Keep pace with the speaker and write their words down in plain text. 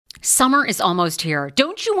Summer is almost here.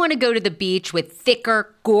 Don't you want to go to the beach with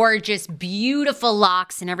thicker, gorgeous, beautiful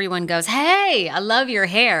locks and everyone goes, "Hey, I love your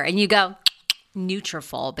hair." And you go,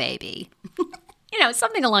 "Nutrafol, baby."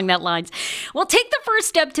 Something along that lines. Well, take the first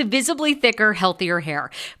step to visibly thicker, healthier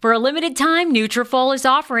hair. For a limited time, Nutrafol is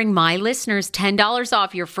offering my listeners $10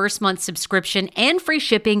 off your first month subscription and free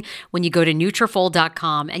shipping when you go to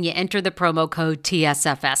Nutrafol.com and you enter the promo code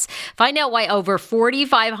TSFS. Find out why over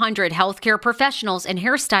 4,500 healthcare professionals and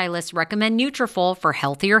hairstylists recommend Nutrafol for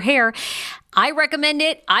healthier hair. I recommend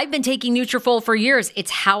it. I've been taking Nutrafol for years.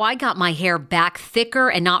 It's how I got my hair back thicker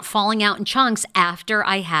and not falling out in chunks after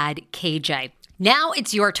I had KJ. Now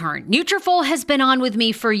it's your turn. Nutrafol has been on with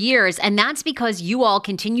me for years, and that's because you all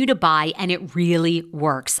continue to buy, and it really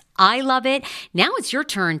works. I love it. Now it's your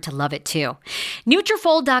turn to love it too.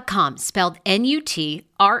 Nutrafol.com, spelled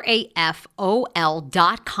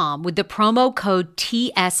Nutrafol.com with the promo code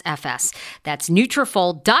TSFS. That's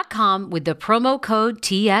Nutrafol.com with the promo code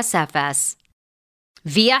TSFS.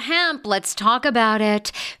 Via Hemp, let's talk about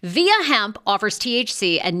it. Via Hemp offers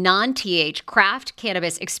THC and non-TH craft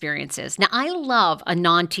cannabis experiences. Now, I love a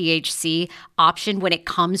non-THC option when it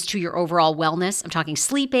comes to your overall wellness. I'm talking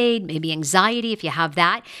sleep aid, maybe anxiety if you have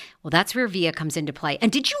that. Well, that's where Via comes into play.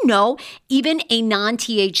 And did you know even a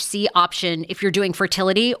non-THC option, if you're doing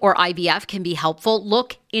fertility or IVF, can be helpful?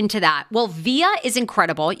 Look into that. Well, Via is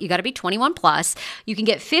incredible. You got to be 21 plus. You can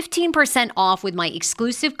get 15% off with my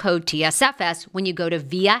exclusive code TSFS when you go to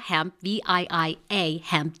Via Hemp, VIIA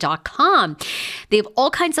hemp.com. They have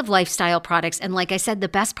all kinds of lifestyle products. And like I said, the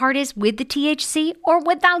best part is with the THC or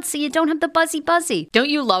without, so you don't have the buzzy. Don't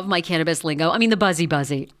you love my cannabis lingo? I mean, the buzzy.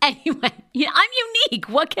 Anyway, I'm unique.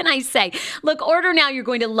 What can I say? Look, order now. You're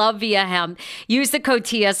going to love Via Hemp. Use the code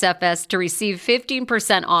TSFS to receive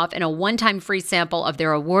 15% off and a one-time free sample of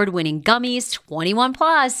their award-winning gummies, 21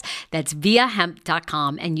 plus. That's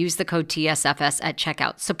viahemp.com, and use the code TSFS at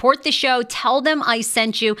checkout. Support the show. Tell them I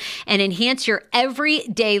sent you, and enhance your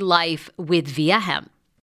everyday life with Via Hemp.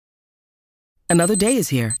 Another day is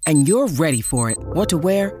here, and you're ready for it. What to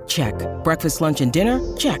wear? Check. Breakfast, lunch, and dinner?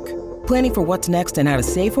 Check. Planning for what's next and how to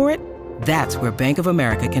save for it? That's where Bank of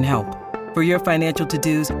America can help. For your financial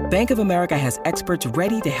to-dos, Bank of America has experts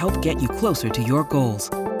ready to help get you closer to your goals.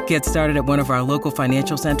 Get started at one of our local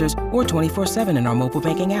financial centers or 24/7 in our mobile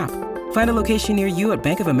banking app. Find a location near you at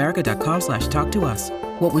bankofamerica.com/talktous.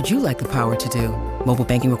 What would you like the power to do? Mobile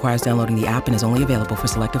banking requires downloading the app and is only available for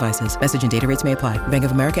select devices. Message and data rates may apply. Bank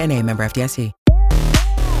of America N.A., member FDIC.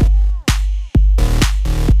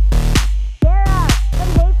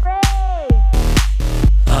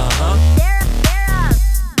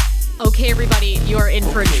 Okay, everybody, you're in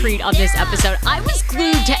for a treat on this episode. I was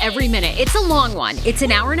glued to every minute. It's a long one. It's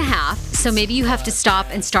an hour and a half, so maybe you have to stop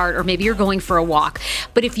and start, or maybe you're going for a walk.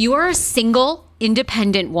 But if you are a single,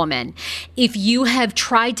 independent woman, if you have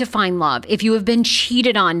tried to find love, if you have been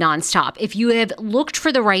cheated on nonstop, if you have looked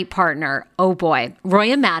for the right partner, oh boy,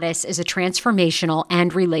 Roya Mattis is a transformational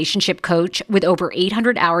and relationship coach with over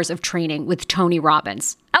 800 hours of training with Tony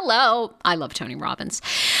Robbins. Hello. I love Tony Robbins.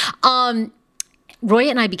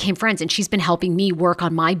 Roya and I became friends, and she's been helping me work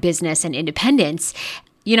on my business and independence.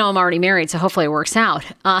 I'm already married, so hopefully it works out.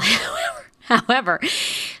 However,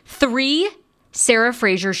 3 Sarah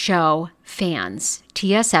Fraser Show fans,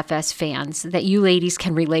 TSFS fans that you ladies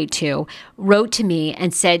can relate to, wrote to me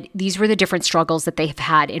and said these were the different struggles that they've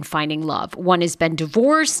had in finding love. One has been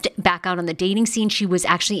divorced, back out on the dating scene. She was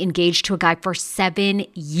actually engaged to a guy for 7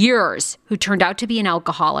 years who turned out to be an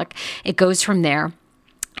alcoholic. It goes from there.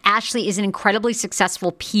 Ashley is an incredibly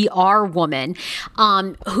successful PR woman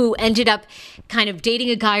who ended up kind of dating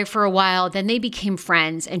a guy for a while. Then they became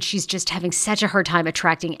friends, and she's just having such a hard time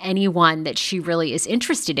attracting anyone that she really is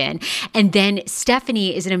interested in. And then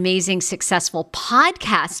Stephanie is an amazing, successful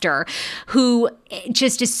podcaster who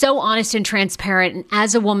just is so honest and transparent. And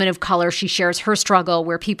as a woman of color, she shares her struggle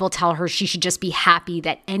where people tell her she should just be happy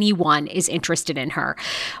that anyone is interested in her.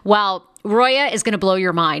 Well, Roya is going to blow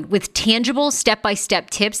your mind with tangible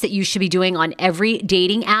step-by-step tips that you should be doing on every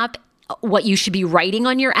dating app, what you should be writing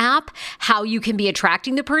on your app, how you can be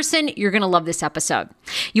attracting the person. You're going to love this episode.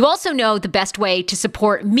 You also know the best way to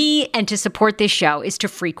support me and to support this show is to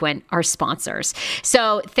frequent our sponsors.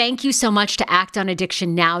 So thank you so much to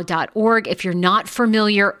actonaddictionnow.org. If you're not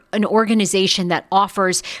familiar, an organization that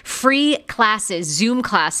offers free classes, Zoom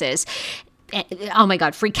classes, oh my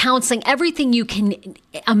God, free counseling, everything you can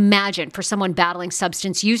imagine for someone battling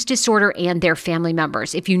substance use disorder and their family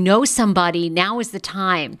members. If you know somebody, now is the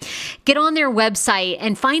time. Get on their website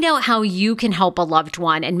and find out how you can help a loved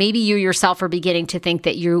one. And maybe you yourself are beginning to think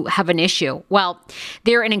that you have an issue. Well,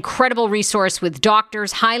 they're an incredible resource with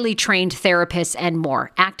doctors, highly trained therapists, and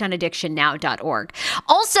more. actonaddictionnow.org.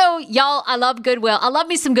 Also, y'all, I love Goodwill. I love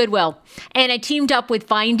me some Goodwill. And I teamed up with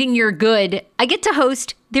Finding Your Good. I get to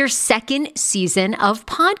host their second season of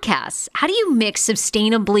podcasts. How do you mix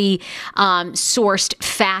sustainably sourced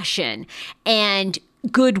fashion and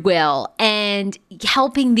Goodwill and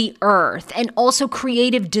helping the earth and also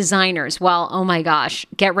creative designers? Well, oh my gosh,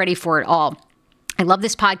 get ready for it all. I love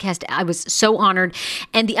this podcast. I was so honored.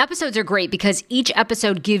 And the episodes are great because each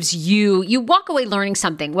episode gives you walk away learning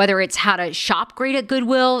something, whether it's how to shop great at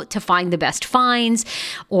Goodwill to find the best finds,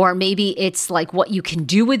 or maybe it's like what you can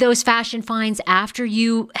do with those fashion finds after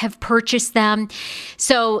you have purchased them.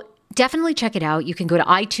 So definitely check it out. You can go to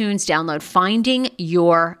iTunes, download Finding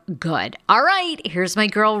Your Good. All right, here's my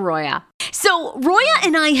girl, Roya. So Roya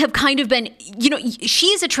and I have kind of been, she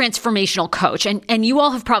is a transformational coach, and you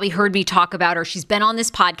all have probably heard me talk about her. She's been on this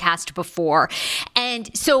podcast before.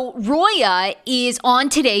 And so Roya is on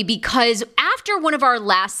today because after one of our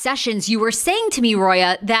last sessions, you were saying to me,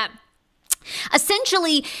 Roya, that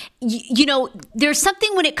essentially, there's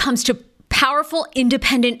something when it comes to powerful,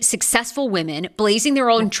 independent, successful women blazing their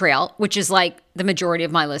own trail, which is like the majority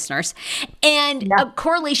of my listeners, and a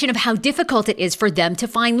correlation of how difficult it is for them to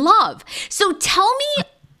find love. So tell me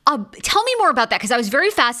more about that, because I was very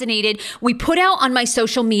fascinated. We put out on my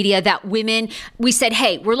social media that we said,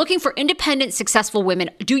 hey, we're looking for independent, successful women.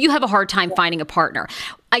 Do you have a hard time finding a partner?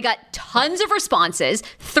 I got tons of responses.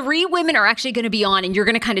 3 women are actually going to be on, and you're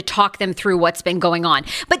going to kind of talk them through what's been going on.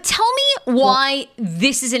 But tell me why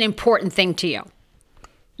this is an important thing to you.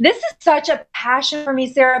 This is such a passion for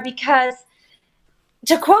me, Sarah, because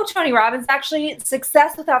to quote Tony Robbins, actually,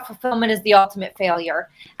 success without fulfillment is the ultimate failure.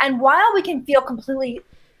 And while we can feel completely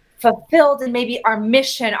fulfilled in maybe our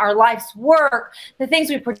mission, our life's work, the things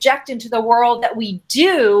we project into the world that we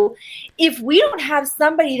do, if we don't have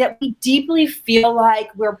somebody that we deeply feel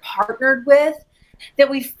like we're partnered with, that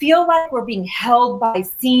we feel like we're being held by,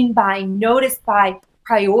 seen by, noticed by,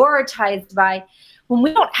 prioritized by, when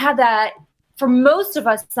we don't have that, for most of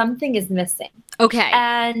us, something is missing. Okay.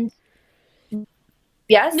 And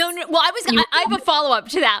yes. No. Well, I have a follow-up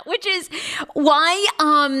to that, which is why,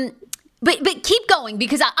 But keep going,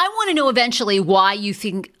 because I want to know eventually why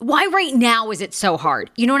right now is it so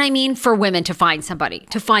hard? You know what I mean? For women to find somebody,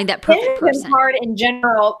 to find that perfect person. It's hard in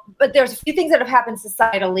general, but there's a few things that have happened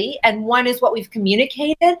societally. And one is what we've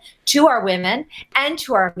communicated to our women and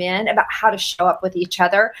to our men about how to show up with each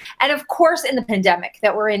other. And of course, in the pandemic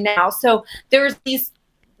that we're in now. So there's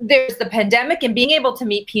the pandemic and being able to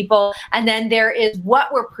meet people. And then there is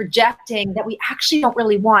what we're projecting that we actually don't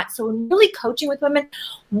really want. So in really coaching with women,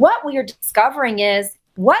 what we are discovering is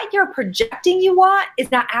what you're projecting you want is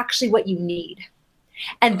not actually what you need.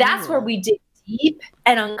 And that's where we dig deep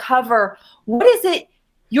and uncover what is it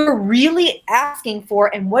you're really asking for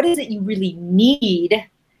and what is it you really need.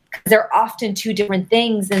 Because they're often two different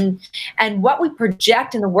things. And what we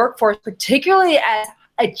project in the workforce, particularly as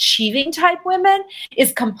achieving type women,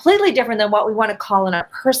 is completely different than what we want to call in our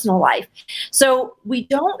personal life. So we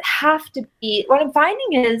don't have to be, what I'm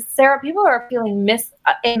finding is, Sarah, people are feeling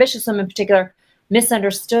ambitious women in particular,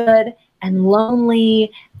 misunderstood and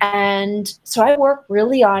lonely. And so I work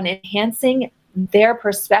really on enhancing their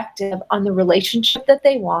perspective on the relationship that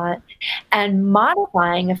they want and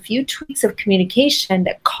modifying a few tweaks of communication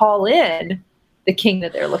that call in the king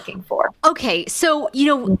that they're looking for. Okay. So,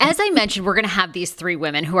 as I mentioned, we're going to have these 3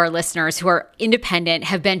 women who are listeners, who are independent,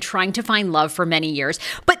 have been trying to find love for many years.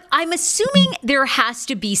 But I'm assuming there has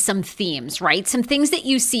to be some themes, right? Some things that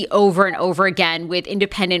you see over and over again with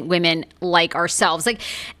independent women like ourselves.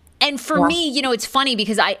 And for me, it's funny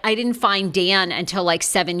because I didn't find Dan until like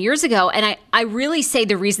 7 years ago. And I really say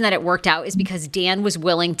the reason that it worked out is because Dan was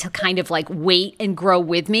willing to kind of like wait and grow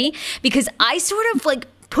with me, because I sort of like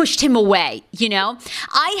pushed him away.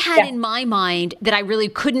 I had in my mind that I really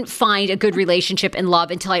couldn't find a good relationship and love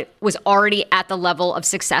until I was already at the level of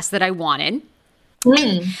success that I wanted.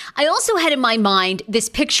 And I also had in my mind this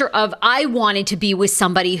picture of I wanted to be with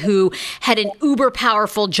somebody who had an uber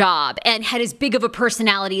powerful job and had as big of a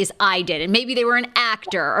personality as I did. And maybe they were an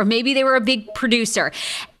actor, or maybe they were a big producer.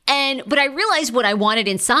 But I realized what I wanted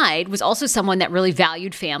inside was also someone that really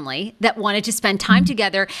valued family, that wanted to spend time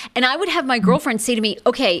together. And I would have my girlfriend say to me,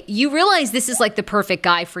 okay, you realize this is like the perfect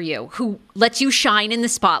guy for you, who lets you shine in the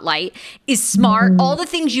spotlight, is smart, all the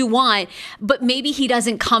things you want, but maybe he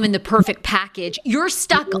doesn't come in the perfect package. You're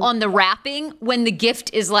stuck on the wrapping when the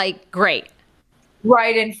gift is like, great.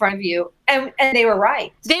 Right in front of you. And they were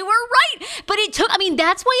right. They were right. But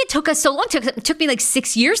that's why it took us so long. It took me like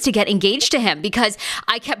 6 years to get engaged to him, because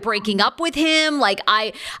I kept breaking up with him. Like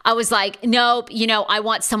I was like, nope, I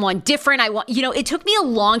want someone different. It took me a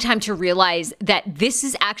long time to realize that this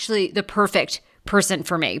is actually the perfect person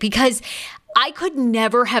for me, because I could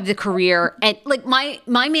never have the career. And like my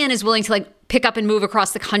man is willing to like pick up and move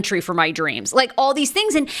across the country for my dreams, like all these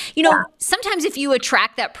things. And, sometimes if you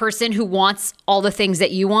attract that person who wants all the things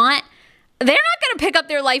that you want, they're not going to pick up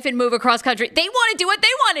their life and move across country. They want to do what they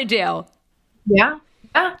want to do. Yeah.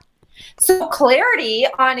 Yeah. So clarity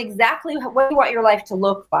on exactly what you want your life to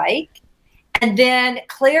look like, and then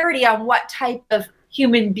clarity on what type of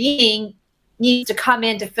human being needs to come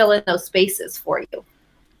in to fill in those spaces for you.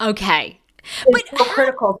 Okay. It's so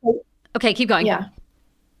critical. Okay, keep going. Yeah.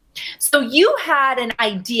 So you had an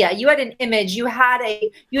idea, you had an image, you had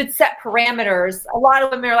set parameters. A lot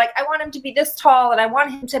of women are like, I want him to be this tall and I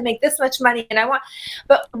want him to make this much money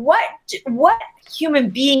but what human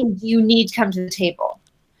being do you need to come to the table?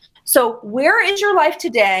 So where is your life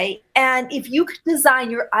today? And if you could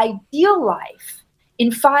design your ideal life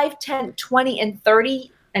in 5, 10, 20, and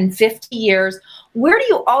 30 and 50 years, where do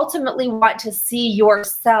you ultimately want to see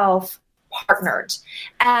yourself partnered?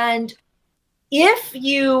 And if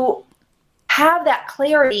you have that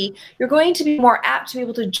clarity, you're going to be more apt to be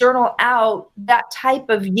able to journal out that type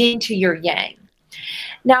of yin to your yang.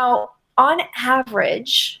 Now, on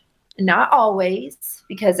average, not always,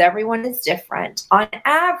 because everyone is different, on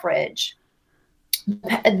average,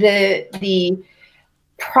 the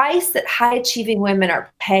price that high achieving women are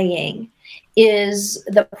paying is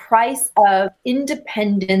the price of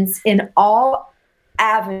independence in all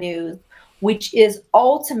avenues, which is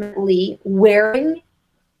ultimately wearing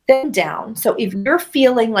them down. So if you're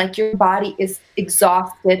feeling like your body is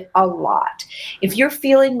exhausted a lot, if you're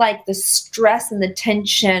feeling like the stress and the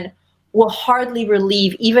tension will hardly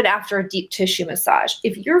relieve even after a deep tissue massage,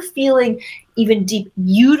 if you're feeling even deep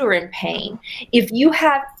uterine pain, if you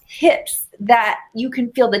have hips that you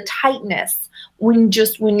can feel the tightness when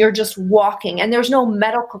you're just walking and there's no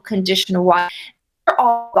medical condition or why, they're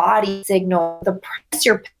all body signal. The price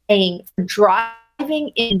you're paying for driving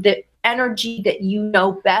in the energy that you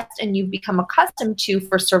know best and you've become accustomed to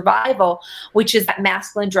for survival, which is that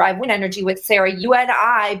masculine drive win energy, which Sarah, you and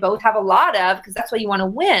I both have a lot of, because that's why you want to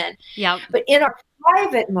win. Yeah. But in our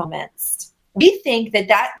private moments, we think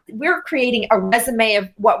that we're creating a resume of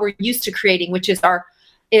what we're used to creating, which is our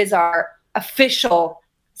official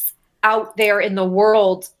out there in the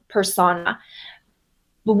world persona.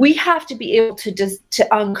 But we have to be able to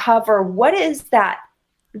uncover what is that.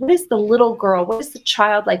 What is the little girl? What is the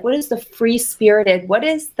child like? What is the free-spirited? What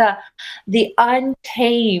is the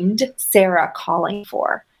untamed Sarah calling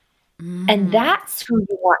for? And that's who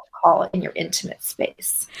you want to call in your intimate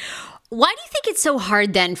space. Why do you think it's so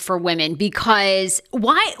hard then for women? Because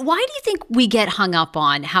why do you think we get hung up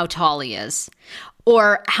on how tall he is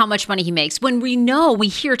or how much money he makes when we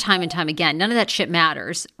hear time and time again, none of that shit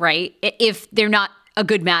matters, right? If they're not a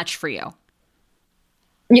good match for you.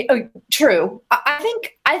 Yeah, true. I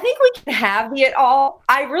think we can have the it all.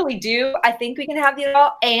 I really do. I think we can have the it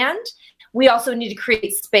all. And we also need to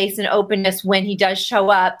create space and openness when he does show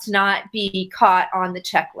up to not be caught on the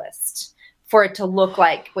checklist, for it to look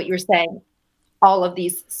like what you're saying, all of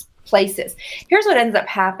these places. Here's what ends up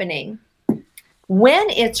happening. When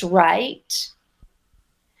it's right,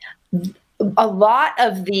 a lot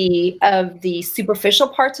of the superficial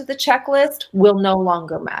parts of the checklist will no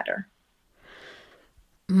longer matter.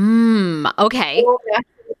 Okay.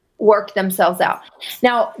 Work themselves out.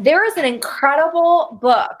 Now, there is an incredible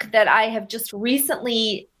book that I have just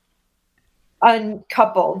recently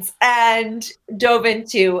uncoupled and dove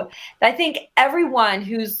into that I think everyone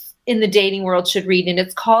who's in the dating world should read, and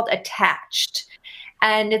it's called Attached.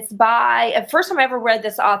 And it's by, first time I ever read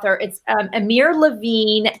this author, it's Amir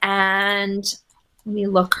Levine, and let me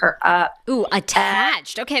look her up. Ooh,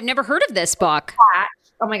 Attached. Okay, I've never heard of this book.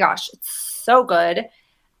 Oh my gosh, it's so good.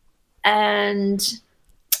 And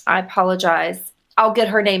I apologize. I'll get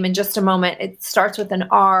her name in just a moment. It starts with an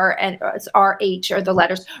R and it's RH or the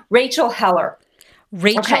letters. Rachel Heller.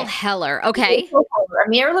 Rachel Heller. Okay. Rachel Heller.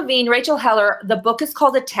 Amir Levine, Rachel Heller. The book is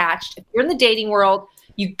called Attached. If you're in the dating world,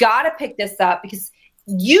 you got to pick this up because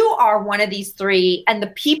you are one of these three, and the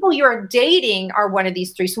people you're dating are one of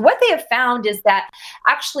these three. So what they have found is that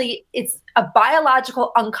actually it's a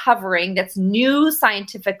biological uncovering that's new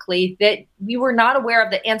scientifically that we were not aware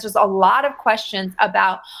of, that answers a lot of questions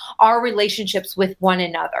about our relationships with one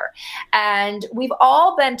another. And we've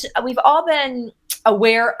all been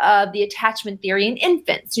aware of the attachment theory in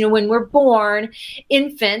infants. You know, when we're born,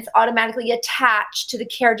 infants automatically attach to the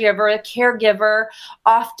caregiver. The caregiver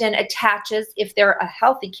often attaches, if they're a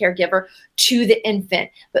healthy caregiver, to the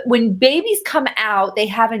infant. But when babies come out, they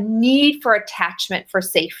have a need for attachment, for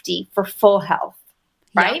safety, for full health,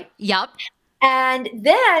 right? Yep. And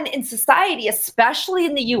then in society, especially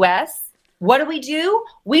in the US, what do?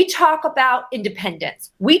 We talk about independence.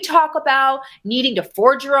 We talk about needing to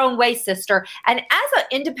forge your own way, sister. And as an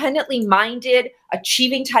independently minded,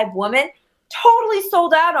 achieving type woman, totally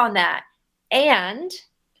sold out on that. And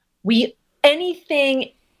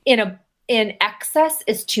anything in excess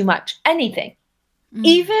is too much. Anything.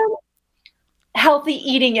 Even healthy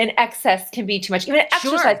eating in excess can be too much. Even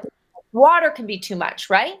exercise, water can be too much,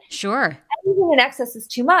 right? Sure. Anything in excess is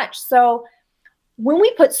too much. So when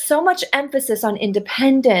we put so much emphasis on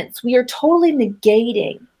independence, we are totally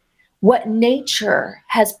negating what nature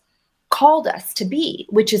has called us to be,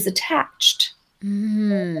 which is attached.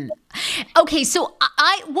 Okay, so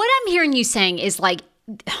what I'm hearing you saying is like,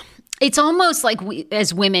 it's almost like we,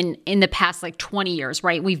 as women in the past like 20 years,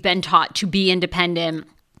 right? We've been taught to be independent,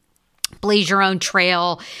 blaze your own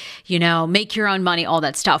trail, you know, make your own money, all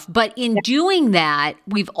that stuff. But in doing that,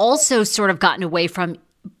 we've also sort of gotten away from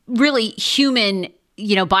really human,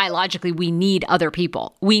 you know, biologically, we need other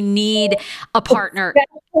people. We need a partner.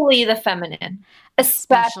 Especially the feminine.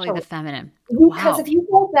 Especially the feminine. Because if you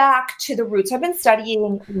go back to the roots, I've been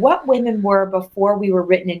studying what women were before we were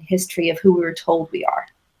written in history of who we were told we are.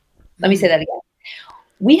 Let me say that again.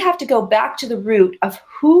 We have to go back to the root of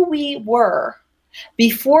who we were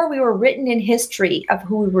before we were written in history of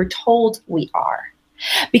who we were told we are.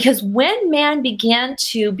 Because when man began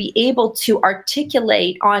to be able to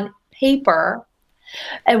articulate on paper,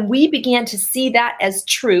 and we began to see that as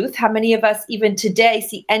truth. How many of us even today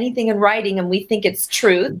see anything in writing and we think it's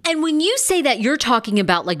truth? And when you say that, you're talking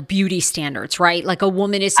about like beauty standards, right? Like a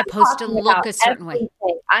woman is supposed to look a certain way.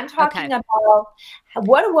 I'm talking about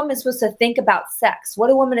what a woman is supposed to think about sex, what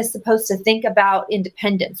a woman is supposed to think about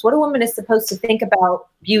independence, what a woman is supposed to think about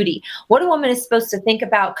beauty, what a woman is supposed to think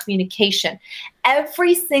about communication.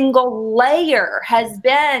 Every single layer has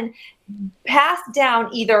been passed down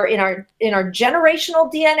either in our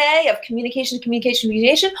generational DNA of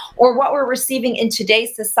communication, or what we're receiving in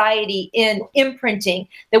today's society in imprinting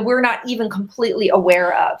that we're not even completely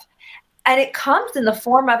aware of. And it comes in the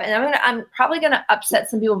form of, and I'm probably going to upset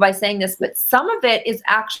some people by saying this, but some of it is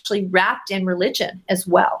actually wrapped in religion as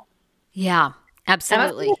well. Yeah,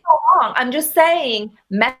 absolutely. I'm just saying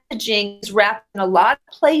messaging is wrapped in a lot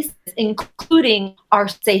of places, including our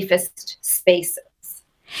safest spaces.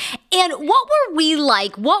 And what were we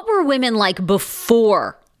like? What were women like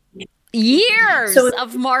before years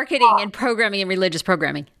of marketing and programming and religious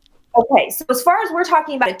programming? Okay, so as far as we're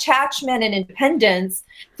talking about attachment and independence,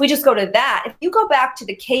 if we just go to that, if you go back to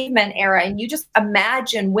the caveman era and you just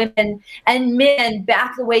imagine women and men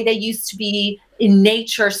back the way they used to be in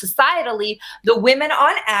nature societally, the women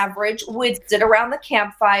on average would sit around the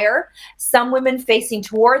campfire, some women facing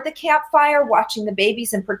toward the campfire, watching the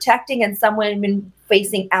babies and protecting, and some women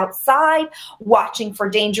facing outside, watching for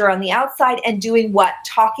danger on the outside, and doing what?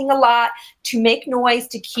 Talking a lot to make noise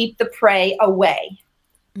to keep the prey away.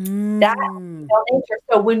 That's nature.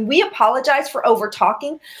 So when we apologize for over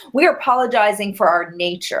talking, we're apologizing for our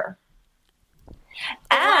nature.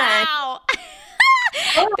 Wow.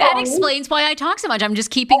 That explains why I talk so much. I'm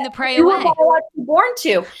just keeping the prey away. You were born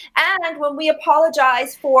to. And when we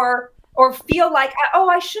apologize for or feel like, oh,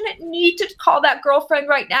 I shouldn't need to call that girlfriend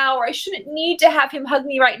right now, or I shouldn't need to have him hug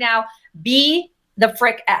me right now, be the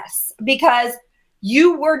frick S, because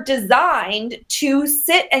you were designed to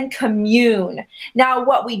sit and commune. Now,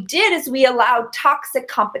 what we did is we allowed toxic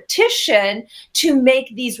competition to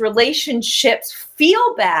make these relationships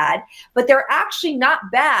feel bad, but they're actually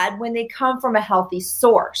not bad when they come from a healthy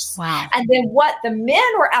source. Wow. And then what the men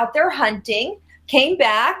were out there hunting, came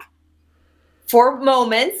back for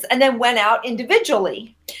moments, and then went out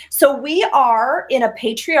individually. So we are in a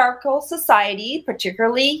patriarchal society,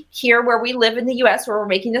 particularly here where we live in the US, where we're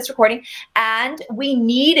making this recording, and we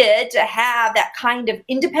needed to have that kind of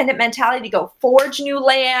independent mentality to go forge new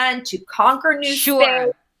land, to conquer new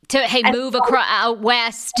space. To move out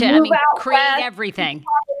west, create west, everything.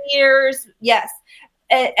 Years, yes.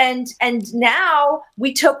 And now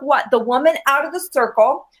we took the woman out of the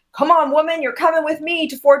circle, come on, woman, you're coming with me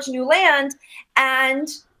to forge new land. And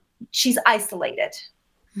she's isolated.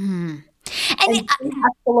 And she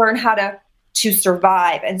has to learn how to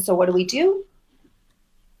survive. And so what do?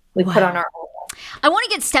 We put on our own. I want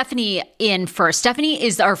to get Stephanie in first. Stephanie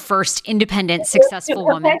is our first independent, successful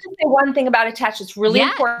woman. Can I just say one thing about attachment? It's really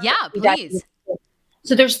important. Yeah, please.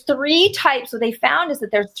 So there's 3 types. What they found is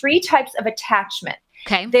that there's 3 types of attachment.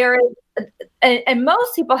 Okay. There is, and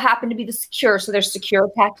most people happen to be the secure. So there's secure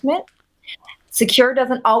attachment. Secure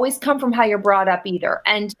doesn't always come from how you're brought up either.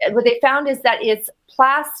 And what they found is that it's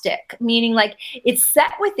plastic, meaning like it's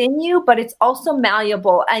set within you, but it's also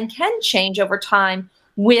malleable and can change over time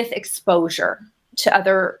with exposure to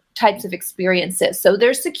other types of experiences. So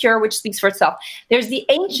there's secure, which speaks for itself. There's the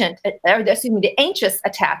anxious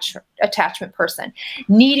attachment person,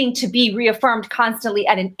 needing to be reaffirmed constantly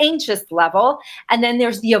at an anxious level. And then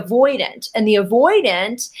there's the avoidant. And the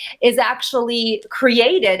avoidant is actually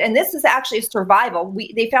created, and this is actually a survival.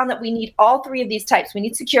 They found that we need all 3 of these types. We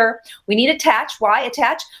need secure, we need attach. Why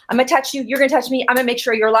attach? I'm gonna touch you, you're gonna touch me, I'm gonna make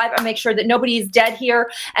sure you're alive, I'm gonna make sure that nobody is dead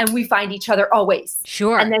here, and we find each other always.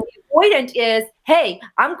 Sure. And then the avoidant is, hey,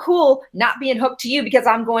 I'm cool not being hooked to you because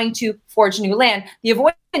I'm going to forge new land. The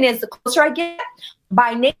avoidant is, the closer I get,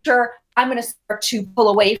 by nature, I'm going to start to pull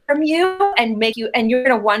away from you and make you, and you're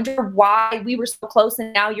going to wonder why we were so close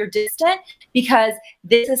and now you're distant, because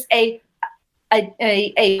this is a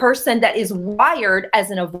person that is wired as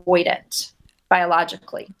an avoidant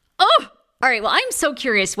biologically. Oh, all right. Well, I'm so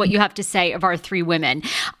curious what you have to say of our 3 women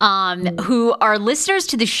who are listeners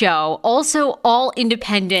to the show, also all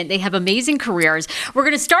independent. They have amazing careers. We're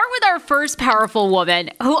going to start with our first powerful woman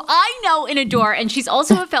who I know and adore, and she's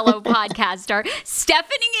also a fellow podcaster.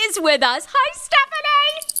 Stephanie is with us. Hi,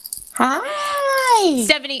 Stephanie. Hi.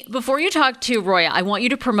 Stephanie, before you talk to Roya, I want you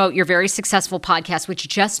to promote your very successful podcast, which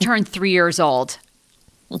just turned 3 years old.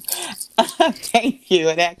 Thank you.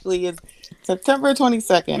 It actually is September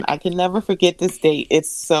 22nd. I can never forget this date. It's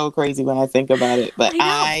so crazy when I think about it. But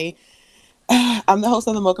I'm the host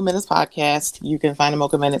of the Mocha Minutes podcast. You can find the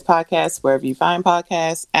Mocha Minutes podcast wherever you find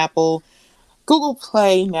podcasts, Apple, Google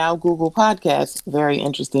Play, now Google Podcasts. Very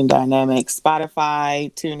interesting dynamic.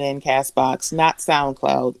 Spotify, TuneIn, CastBox, not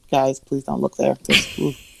SoundCloud. Guys, please don't look there.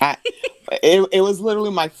 It was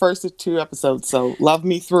literally my first 2 episodes. So love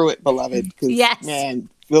me through it, beloved. Yes. Man,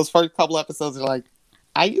 those first couple episodes are like,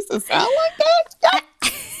 I used to sound like that.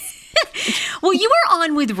 Well, you were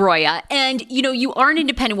on with Roya, and you are an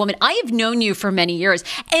independent woman. I have known you for many years,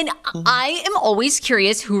 and I am always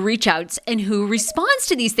curious who reaches out and who responds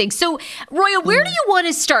to these things. So, Roya, where do you want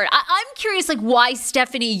to start? I'm curious, like, why,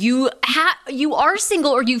 Stephanie, you are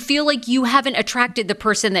single, or you feel like you haven't attracted the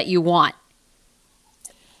person that you want?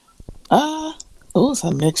 It's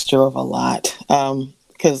a mixture of a lot.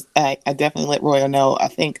 Because I definitely let Roya know. I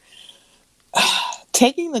think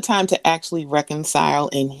taking the time to actually reconcile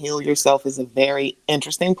and heal yourself is a very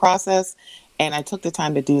interesting process. And I took the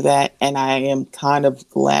time to do that. And I am kind of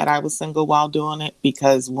glad I was single while doing it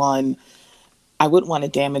because, one, I wouldn't want to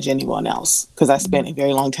damage anyone else because I spent a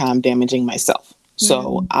very long time damaging myself.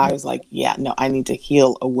 So I was like, yeah, no, I need to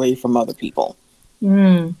heal away from other people.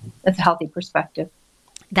 That's a healthy perspective.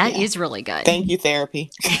 That is really good. Thank you, therapy.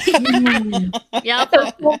 Yeah.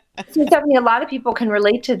 So, Stephanie, a lot of people can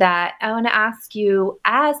relate to that. I want to ask you,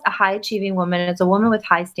 as a high achieving woman, as a woman with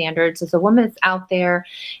high standards, as a woman that's out there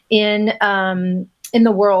in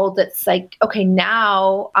the world that's like, okay,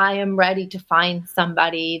 now I am ready to find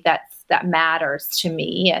somebody that matters to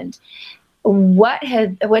me. And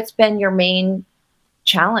what's been your main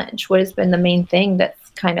challenge? What has been the main thing that's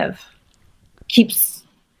kind of keeps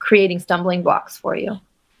creating stumbling blocks for you?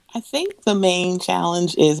 I think the main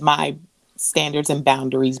challenge is my standards and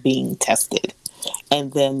boundaries being tested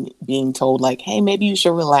and then being told like, hey, maybe you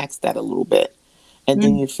should relax that a little bit. And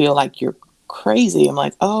then you feel like you're crazy. I'm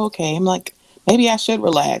like, oh, okay. I'm like, maybe I should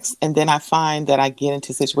relax. And then I find that I get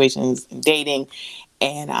into situations in dating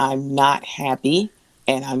and I'm not happy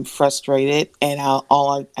and I'm frustrated. And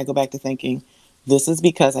I go back to thinking, this is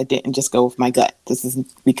because I didn't just go with my gut. This is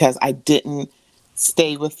because I didn't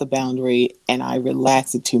stay with the boundary and I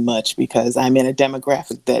relax it too much because I'm in a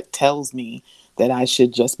demographic that tells me that I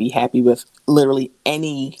should just be happy with literally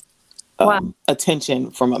any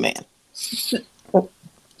attention from a man.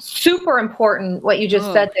 Super important what you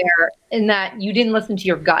just said there, in that you didn't listen to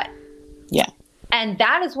your gut. Yeah. And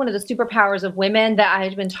that is one of the superpowers of women that I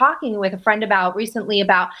had been talking with a friend about recently,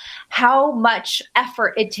 about how much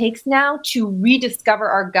effort it takes now to rediscover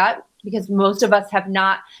our gut, because most of us have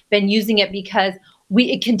not been using it because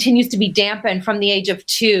it continues to be dampened from the age of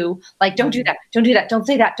 2. Like, don't do that. Don't do that. Don't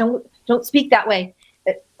say that. Don't speak that way.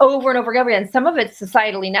 over and over again. Some of it's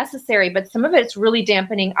societally necessary, but some of it's really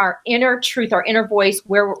dampening our inner truth, our inner voice,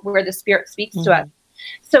 where the Spirit speaks to us.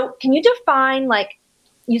 So can you define, like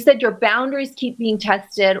you said, your boundaries keep being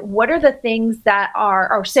tested? What are the things that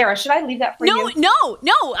are, or Sarah, should I leave that for you? No.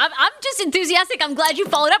 I'm just enthusiastic. I'm glad you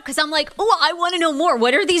followed up because I'm like, oh, I want to know more.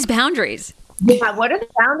 What are these boundaries? Yeah, what are the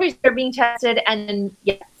boundaries that are being tested? And then,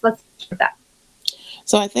 yes, let's start with that.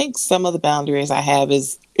 So I think some of the boundaries I have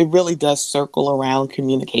is it really does circle around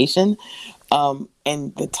communication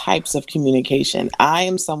and the types of communication. I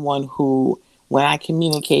am someone who, when I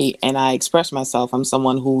communicate and I express myself, I'm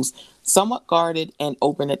someone who's somewhat guarded and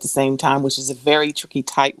open at the same time, which is a very tricky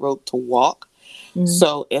tightrope to walk.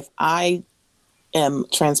 So if I am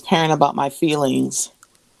transparent about my feelings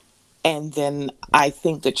and then I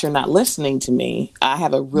think that you're not listening to me, I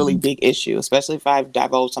have a really big issue, especially if I've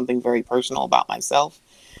divulged something very personal about myself.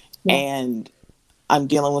 And I'm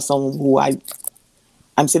dealing with someone who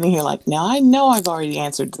I'm sitting here like, now I know I've already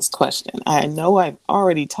answered this question. I know I've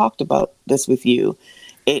already talked about this with you.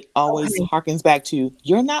 It always harkens back to,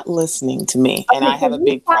 you're not listening to me. And I have a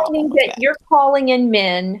big problem with that. You're calling in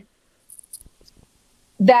men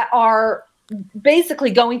that are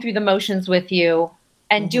basically going through the motions with you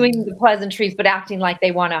and doing the pleasantries, but acting like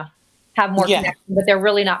they want to have more connection, but they're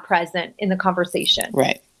really not present in the conversation.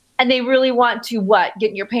 Right. And they really want to what?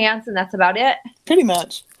 Get in your pants and that's about it? Pretty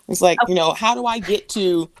much. It's like, how do I get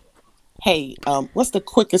to, hey, what's the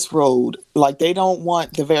quickest road? Like, they don't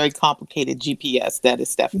want the very complicated GPS that is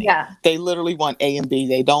Stephanie. Yeah. They literally want A and B.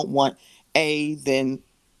 They don't want A, then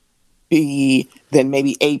B, then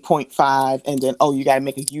maybe 8.5, and then, you got to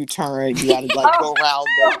make a U-turn. You got to go around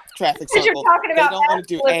the traffic circle. You're talking about they don't want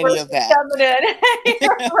to do any of that.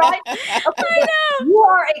 Right? Okay. You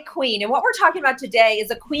are a queen. And what we're talking about today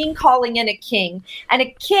is a queen calling in a king. And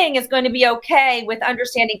a king is going to be okay with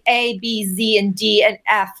understanding A, B, Z, and D, and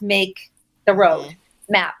F make the road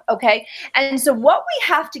map. Okay. And so what we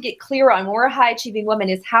have to get clear on when we're a high achieving woman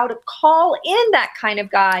is how to call in that kind of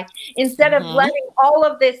guy instead of letting all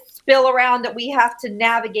of this spill around that we have to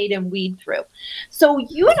navigate and weed through. So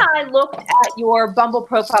you and I looked at your Bumble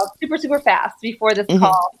profile super fast before this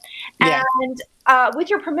call. Yeah. And with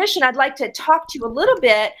your permission, I'd like to talk to you a little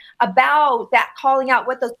bit about that, calling out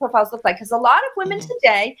what those profiles look like. Because a lot of women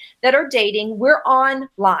today that are dating, we're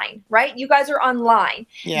online, right? You guys are online.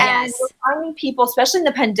 And we're finding people, especially in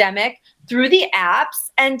the pandemic, through the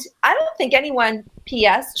apps. And I don't think anyone,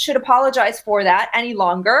 P.S., should apologize for that any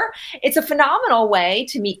longer. It's a phenomenal way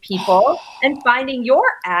to meet people, and finding your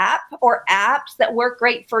app or apps that work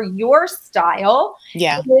great for your style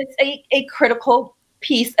is a critical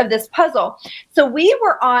piece of this puzzle. So we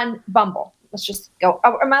were on Bumble. Let's just go.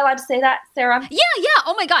 Am I allowed to say that, Sarah? Yeah.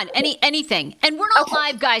 Oh my God. Anything. And we're not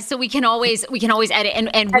live, guys, so we can always edit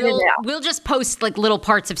and we'll just post like little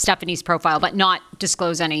parts of Stephanie's profile, but not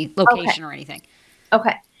disclose any location or anything.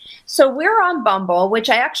 Okay. So we're on Bumble, which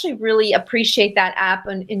I actually really appreciate that app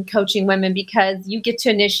in coaching women because you get to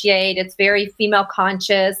initiate. It's very female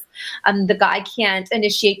conscious. The guy can't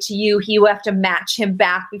initiate to you. You have to match him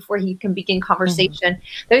back before he can begin conversation.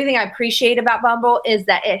 The other thing I appreciate about Bumble is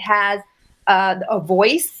that it has a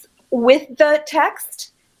voice with the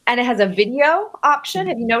text and it has a video option.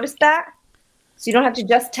 Have you noticed that? So you don't have to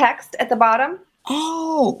just text at the bottom.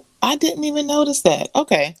 Oh, I didn't even notice that.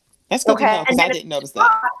 Okay. That's good to know because I didn't notice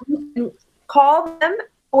that. You can call them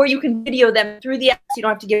or you can video them through the app. So you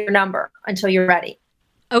don't have to give your number until you're ready.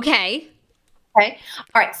 Okay. All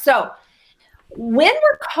right. So when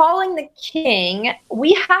we're calling the king,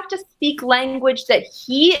 we have to speak language that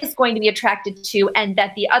he is going to be attracted to and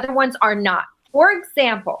that the other ones are not. For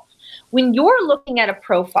example, when you're looking at a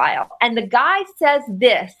profile and the guy says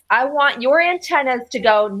this, I want your antennas to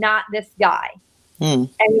go, not this guy. And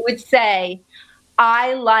you would say,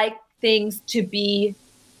 I like things to be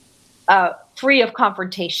free of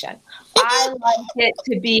confrontation. I like it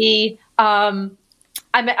to be, I'm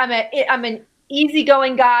an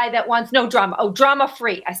easygoing guy that wants no drama. Oh, drama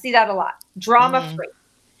free. I see that a lot. Drama free.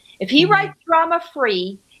 If he writes drama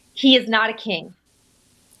free, he is not a king.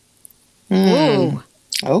 Ooh.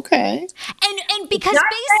 Okay. And because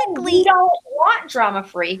basically we don't want drama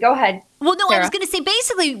free. Go ahead. Well, no, Sarah. I was going to say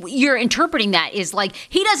basically you're interpreting that is like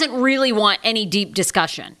he doesn't really want any deep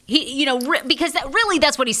discussion. He, because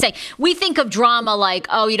that's what he's saying. We think of drama like,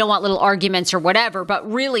 oh, you don't want little arguments or whatever, but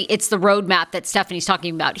really it's the roadmap that Stephanie's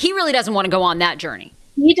talking about. He really doesn't want to go on that journey.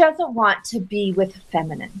 He doesn't want to be with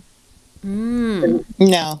feminine.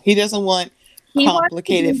 No, he doesn't want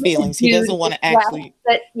complicated feelings. He doesn't want to actually,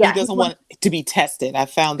 he doesn't want to be tested. I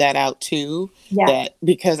found that out too, that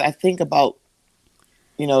because I think about,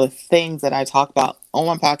 the things that I talk about on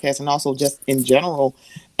my podcast and also just in general.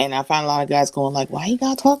 And I find a lot of guys going like, why you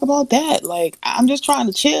gotta talk about that? Like, I'm just trying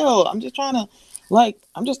to chill. I'm just trying to, like,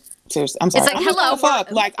 I'm just, seriously, I'm sorry. It's like, I'm hello,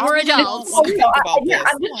 fuck. Like, we're I really adults. don't want to think about this.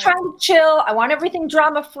 I'm just trying to chill. I want everything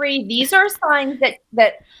drama free. These are signs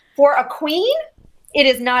that for a queen, it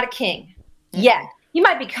is not a king yet. He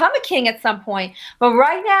might become a king at some point, but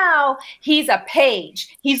right now he's a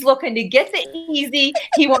page. He's looking to get the easy.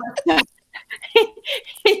 He wants to.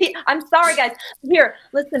 I'm sorry, guys. Here,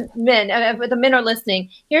 listen, men. The men are listening.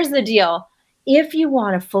 Here's the deal. If you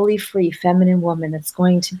want a fully free feminine woman that's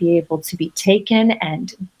going to be able to be taken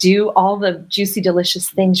and do all the juicy,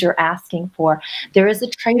 delicious things you're asking for, there is a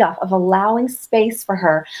trade-off of allowing space for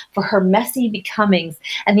her messy becomings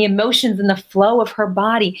and the emotions and the flow of her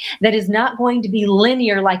body that is not going to be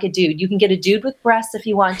linear like a dude. You can get a dude with breasts if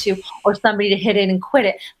you want to, or somebody to hit it and quit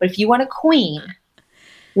it. But if you want a queen,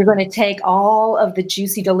 you're going to take all of the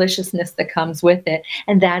juicy deliciousness that comes with it.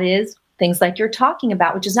 And that is things like you're talking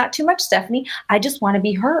about, which is not too much, Stephanie. I just want to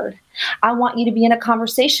be heard. I want you to be in a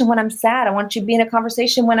conversation when I'm sad. I want you to be in a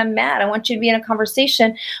conversation when I'm mad. I want you to be in a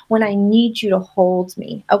conversation when I need you to hold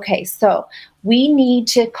me. Okay, so we need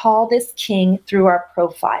to call this king through our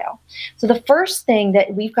profile. So the first thing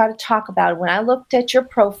that we've got to talk about when I looked at your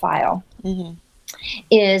profile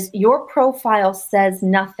is your profile says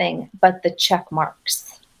nothing but the check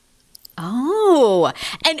marks. Oh,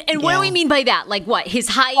 and what do we mean by that? Like what? His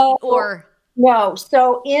height or? No.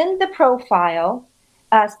 So in the profile,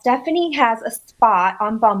 Stephanie has a spot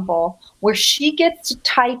on Bumble where she gets to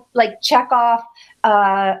type, like check off,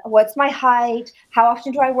 what's my height? How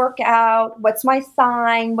often do I work out? What's my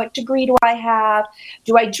sign? What degree do I have?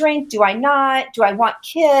 Do I drink? Do I not? Do I want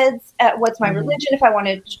kids? What's my religion if I want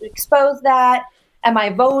to expose that? Am I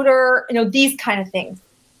a voter? These kind of things.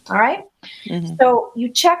 All right. So you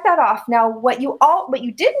check that off. Now, what you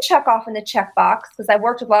didn't check off in the checkbox, because I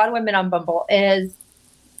worked with a lot of women on Bumble, is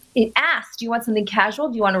it asks, do you want something casual?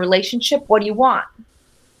 Do you want a relationship? What do you want?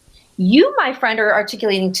 You, my friend, are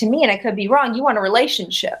articulating to me, and I could be wrong, you want a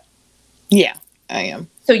relationship. Yeah, I am.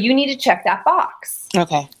 So you need to check that box.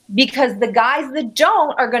 Okay. Because the guys that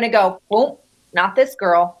don't are going to go, boom, not this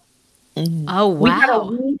girl. Oh, wow. We got to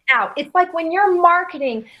weed out. It's like when you're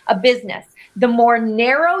marketing a business, the more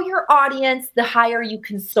narrow your audience, the higher you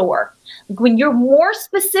can soar. When you're more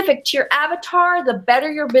specific to your avatar, the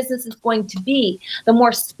better your business is going to be. The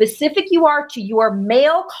more specific you are to your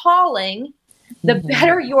male calling, the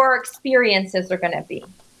better your experiences are going to be.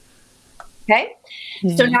 Okay?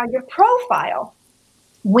 So now your profile,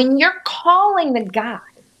 when you're calling the guy,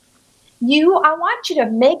 I want you to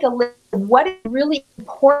make a list of what is really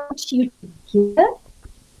important to you to give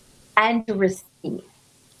and to receive.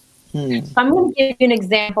 So I'm going to give you an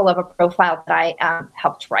example of a profile that I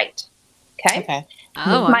helped write. Okay.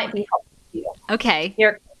 Oh, this might be helpful to you. Okay.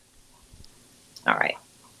 Here. All right.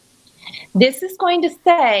 This is going to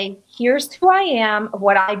say, here's who I am,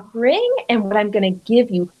 what I bring, and what I'm going to give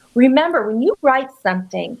you. Remember, when you write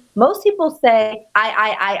something, most people say,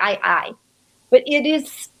 I. But it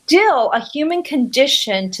is still a human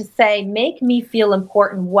condition to say, make me feel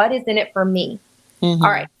important. What is in it for me? All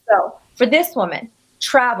right. So for this woman,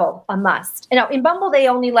 travel, a must. In Bumble, they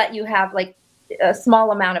only let you have like a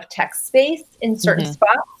small amount of text space in certain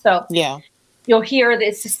spots. So you'll hear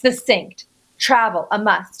this succinct. Travel, a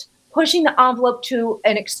must. Pushing the envelope to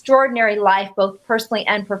an extraordinary life, both personally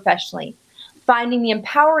and professionally. Finding the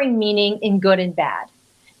empowering meaning in good and bad.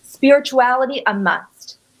 Spirituality, a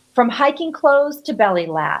must. From hiking clothes to belly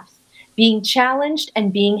laughs. Being challenged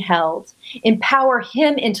and being held. Empower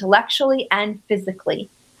him intellectually and physically.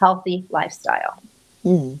 Healthy lifestyle.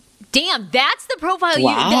 Damn, that's the profile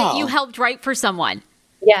that you helped write for someone.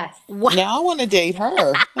 Yes. Wow. Now I want to date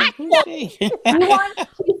her. Like, who's she? She's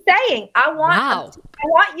saying, I want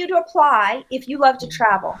you to apply if you love to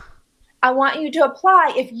travel. I want you to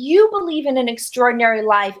apply if you believe in an extraordinary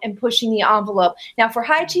life and pushing the envelope. Now, for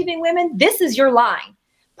high achieving women, this is your line.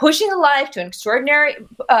 Pushing the envelope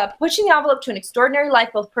to an extraordinary life,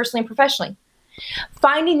 both personally and professionally.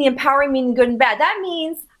 Finding the empowering meaning, good and bad. That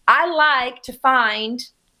means I like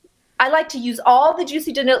to use all the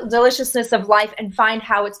juicy deliciousness of life and find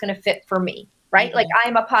how it's going to fit for me, right? Like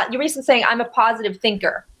you're basically saying I'm a positive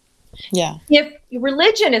thinker. Yeah. If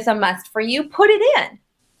religion is a must for you, put it in.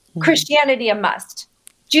 Christianity, a must.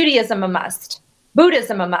 Judaism, a must.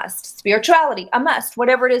 Buddhism, a must. Spirituality, a must.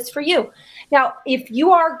 Whatever it is for you. Now, if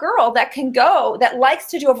you are a girl that likes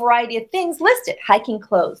to do a variety of things, list it. Hiking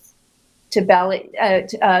clothes to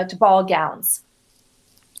ball gowns.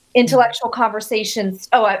 Intellectual conversations.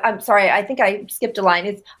 Oh, I'm sorry. I think I skipped a line.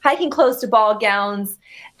 It's hiking clothes to ball gowns,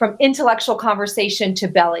 from intellectual conversation to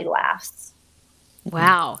belly laughs.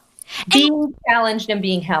 Wow. Being challenged and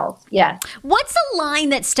being held. Yes. What's a line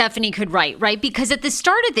that Stephanie could write, right? Because at the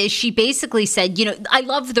start of this, she basically said, I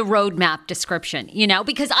love the roadmap description,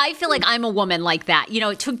 because I feel like I'm a woman like that.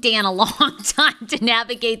 It took Dan a long time to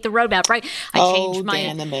navigate the roadmap, right? Dan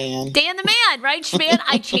the man. Dan the man, right, Schman?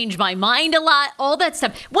 I changed my mind a lot, all that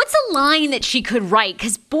stuff. What's a line that she could write?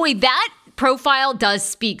 Because, boy, that profile does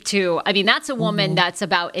speak to, that's a woman that's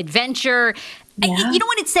about adventure. Yeah. You know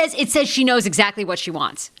what it says? It says she knows exactly what she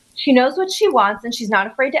wants. She knows what she wants, and she's not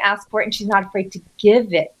afraid to ask for it, and she's not afraid to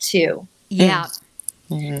give it to. Yeah.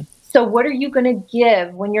 Mm-hmm. So what are you going to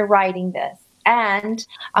give when you're writing this? And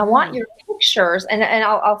I want your pictures, and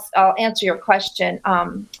I'll answer your question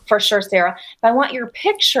for sure, Sarah. But I want your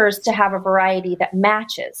pictures to have a variety that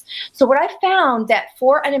matches. So what I found that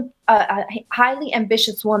for a highly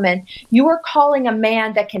ambitious woman, you are calling a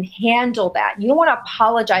man that can handle that. You don't want to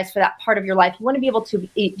apologize for that part of your life. You want to be able to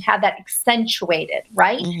have that accentuated,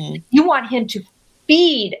 right? Mm-hmm. You want him to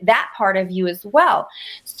feed that part of you as well.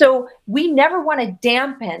 So we never want to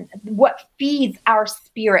dampen what feeds our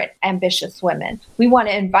spirit, ambitious women. We want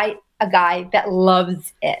to invite a guy that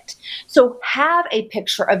loves it. So have a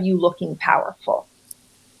picture of you looking powerful.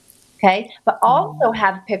 Okay. But also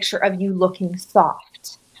have a picture of you looking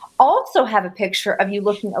soft. Also have a picture of you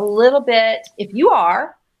looking a little bit, if you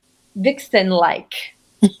are, vixen-like.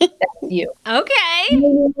 That's you.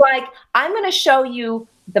 Okay. Like, I'm going to show you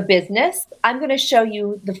the business. I'm going to show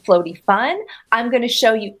you the floaty fun. I'm going to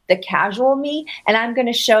show you the casual me, and I'm going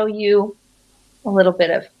to show you a little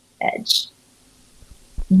bit of edge.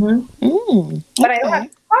 Mm-hmm. But I don't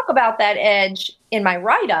have to talk about that edge in my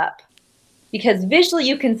write-up, because visually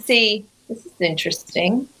you can see, this is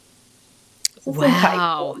interesting. This is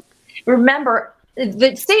insightful. Remember,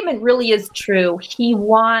 the statement really is true. He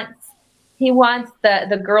wants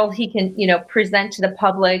the girl he can, present to the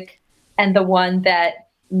public, and the one that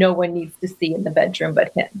no one needs to see in the bedroom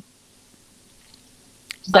but him.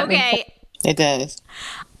 Okay. It does.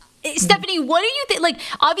 Stephanie, what do you think? Like,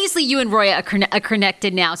 obviously you and Roya are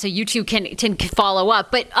connected now, so you two can follow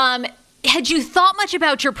up. But had you thought much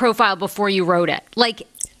about your profile before you wrote it? Like,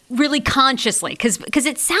 really consciously? Because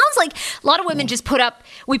it sounds like a lot of women just put up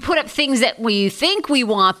things that we think we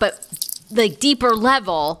want, but like deeper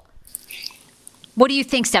level. What do you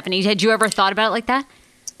think, Stephanie? Had you ever thought about it like that?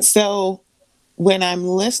 So when I'm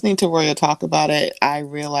listening to Roya talk about it, I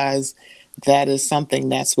realize that is something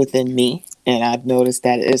that's within me. And I've noticed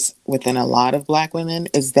that it's within a lot of Black women,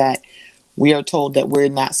 is that we are told that we're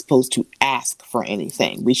not supposed to ask for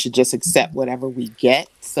anything. We should just accept whatever we get.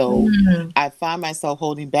 So I find myself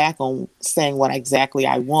holding back on saying what exactly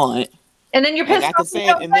I want. And then you're pissed off. I could say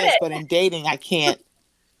it in this, but in dating, I can't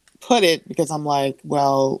put it because I'm like,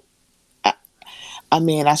 well,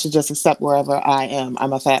 I should just accept wherever I am.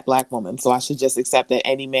 I'm a fat Black woman, so I should just accept that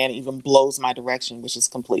any man even blows my direction, which is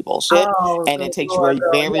complete bullshit. And it takes you a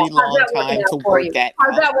very long time to work that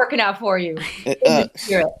out. How's that working out for you?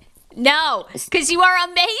 No, because you are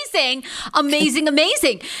amazing.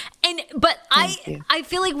 But I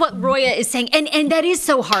feel like what Roya is saying, and that is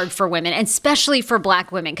so hard for women, and especially for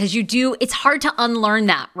Black women, because it's hard to unlearn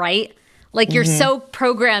that, right? Like, you're so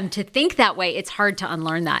programmed to think that way. It's hard to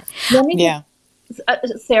unlearn that.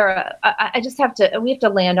 Sarah, we have to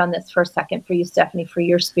land on this for a second for you, Stephanie, for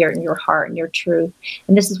your spirit and your heart and your truth.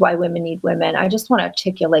 And this is why women need women. I just want to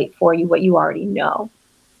articulate for you what you already know.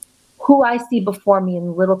 Who I see before me in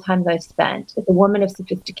the little times I've spent is a woman of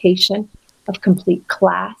sophistication, of complete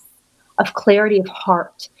class, of clarity of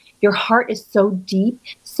heart. Your heart is so deep,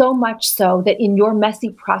 so much so that in your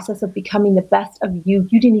messy process of becoming the best of you,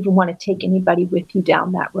 you didn't even want to take anybody with you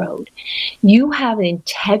down that road. You have an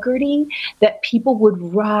integrity that people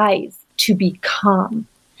would rise to become.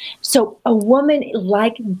 So a woman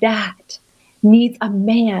like that needs a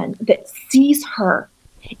man that sees her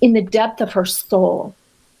in the depth of her soul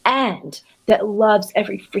and that loves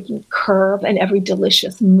every freaking curve and every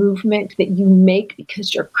delicious movement that you make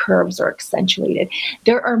because your curves are accentuated.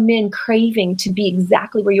 There are men craving to be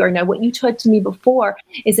exactly where you are. Now, what you told to me before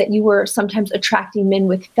is that you were sometimes attracting men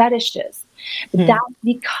with fetishes. That's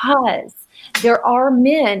because there are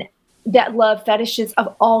men that love fetishes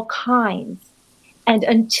of all kinds. And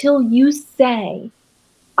until you say,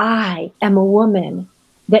 I am a woman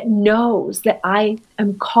that knows that I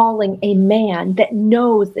am calling a man that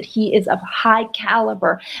knows that he is of high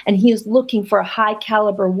caliber and he is looking for a high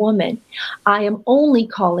caliber woman, I am only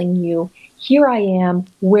calling you, here I am,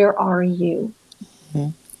 where are you?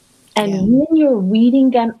 And when you're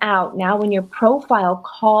weeding them out, now when your profile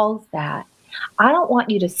calls that, I don't want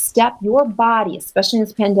you to step your body, especially in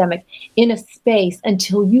this pandemic, in a space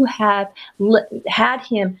until you have had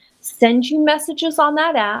him send you messages on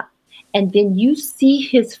that app, and then you see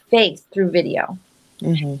his face through video.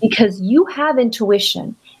 Because you have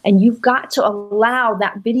intuition, and you've got to allow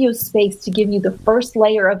that video space to give you the first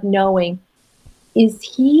layer of knowing, is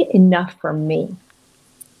he enough for me?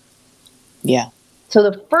 Yeah. So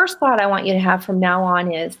the first thought I want you to have from now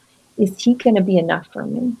on is he going to be enough for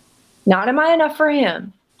me? Not am I enough for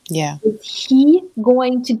him? Yeah. Is he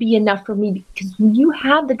going to be enough for me? Because when you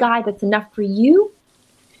have the guy that's enough for you,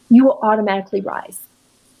 you will automatically rise.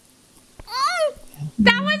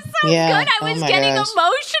 That was so good. I was getting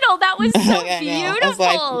emotional. That was so beautiful.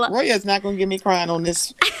 I was like, Roya's not going to get me crying on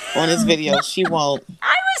this video. She won't.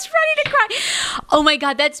 I was ready to cry. Oh my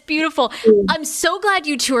God, that's beautiful. I'm so glad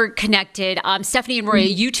you two are connected. Stephanie and Roya,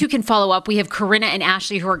 you two can follow up. We have Corinna and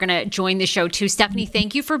Ashley who are going to join the show too. Stephanie,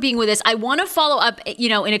 thank you for being with us. I want to follow up,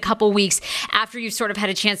 in a couple weeks after you've sort of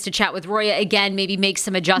had a chance to chat with Roya again, maybe make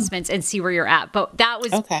some adjustments and see where you're at. But that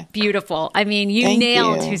was beautiful. I mean, you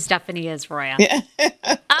nailed who Stephanie is, Roya. Yeah.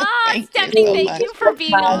 Stephanie, thank you for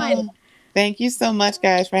being on. Thank you so much,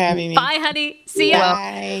 guys, for having me. Bye, honey. See you.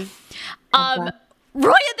 Bye.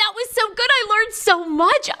 Roya, that was so good. I learned so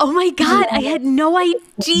much. Oh my God. I had no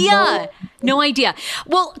idea. No idea.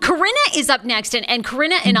 Well, Corinna is up next, and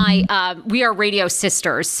Corinna and I, we are radio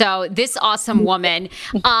sisters. So this awesome woman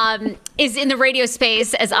is in the radio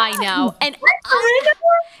space, as I know. And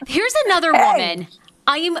here's another woman.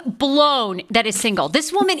 I am blown that is single.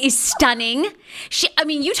 This woman is stunning.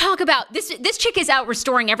 You talk about this chick is out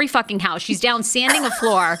restoring every fucking house. She's down sanding a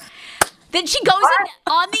floor. Then she goes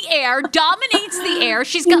in on the air, dominates the air.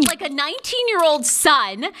 She's got like a 19-year-old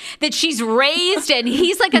son that she's raised, and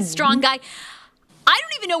he's like a strong guy. I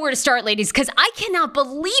don't even know where to start, ladies, because I cannot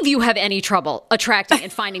believe you have any trouble attracting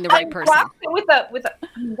and finding the right person. With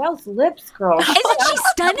those lips, girl. Isn't she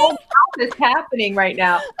stunning? What is happening right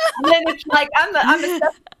now? And then it's like I'm the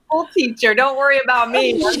school teacher. Don't worry about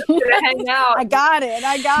me. I'm just gonna hang out. I got it.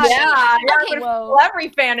 Yeah, every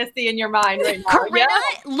fantasy in your mind right now. Corinna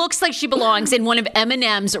looks like she belongs in one of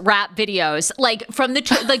Eminem's rap videos, like from the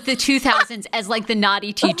 2000s, as like the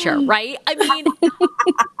naughty teacher, right? I mean.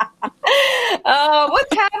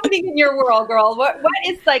 What's happening in your world, girl?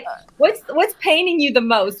 What's paining you the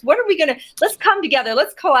most? Let's come together.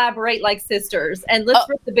 Let's collaborate like sisters, and let's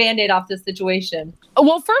rip the Band-Aid off this situation.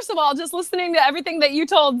 Well, first of all, just listening to everything that you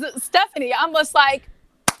told Stephanie, I'm just like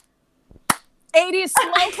 80s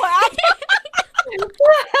slow clap. I was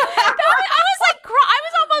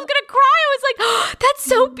almost gonna cry. I was like, oh, that's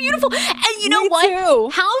so beautiful. And you know what? Too.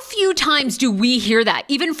 How few times do we hear that,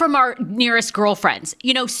 even from our nearest girlfriends?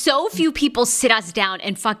 So few people sit us down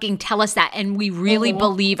and fucking tell us that, and we really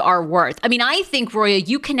believe our worth. I mean, I think, Roya,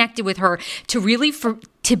 you connected with her to really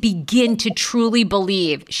to begin to truly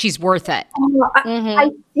believe she's worth it.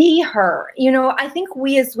 I see her. I think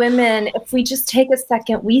we as women, if we just take a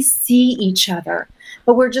second, we see each other,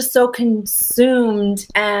 but we're just so consumed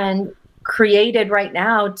and created right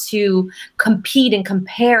now to compete and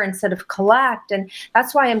compare instead of collect. And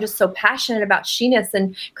that's why I'm just so passionate about she-ness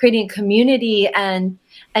and creating a community and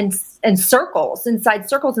circles inside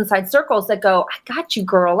circles that go, I got you,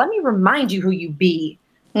 girl. Let me remind you who you be.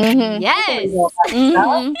 Yes.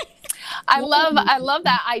 I love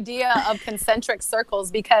that idea of concentric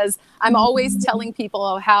circles, because I'm always telling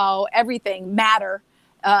people how everything matter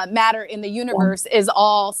in the universe is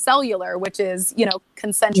all cellular, which is,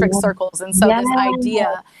 concentric circles. And so this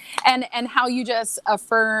idea and how you just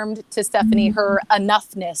affirmed to Stephanie her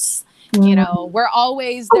enough-ness. We're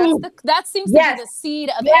always that seems to be the seed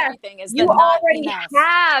of everything. Is you already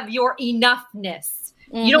have your enoughness.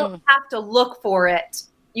 You don't have to look for it.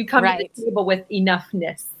 You come to the table with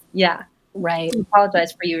enoughness. Yeah. Right. I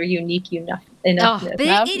apologize for your unique enoughness.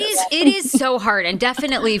 It is so hard, and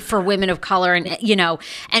definitely for women of color, and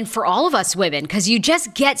and for all of us women, because you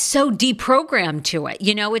just get so deprogrammed to it.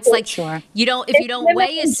 It's like if you don't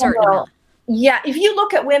weigh a certain amount. Yeah, if you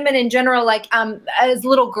look at women in general, like as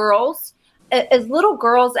little girls and little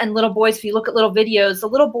boys, if you look at little videos, the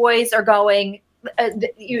little boys are going.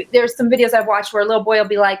 There's some videos I've watched where a little boy will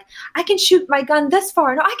be like, I can shoot my gun this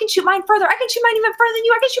far. No, I can shoot mine further. I can shoot mine even further than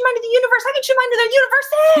you. I can shoot mine to the universe. I can shoot mine to the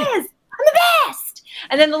universe. I'm the best.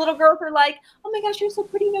 And then the little girls are like, oh my gosh, you're so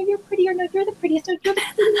pretty. No, you're prettier. No, you're the prettiest. No, you're the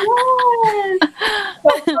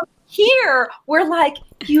prettiest. So here, we're like,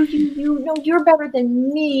 you know, you're better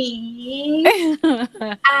than me.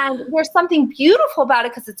 And there's something beautiful about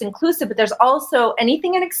it because it's inclusive, but there's also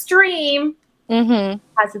anything in extreme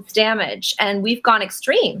has its damage. And we've gone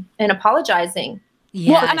extreme in apologizing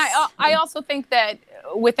Yes. Well, and I also think that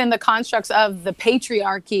within the constructs of the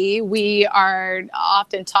patriarchy, we are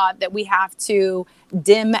often taught that we have to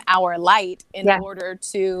dim our light in order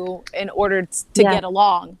to get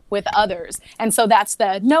along with others. And so that's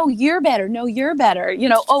the no, you're better. No, you're better.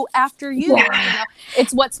 Oh, after you.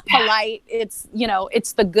 It's what's polite. It's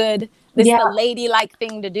it's the good. It's the ladylike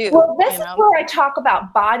thing to do. Well, this is where I talk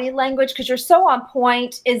about body language, because you're so on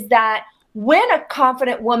point, is that when a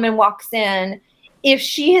confident woman walks in, if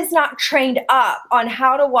she is not trained up on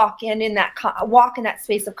how to walk in that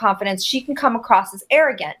space of confidence, she can come across as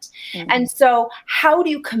arrogant. Mm-hmm. And so how do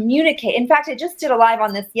you communicate? In fact, I just did a live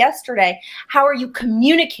on this yesterday. How are you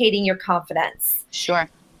communicating your confidence? Sure.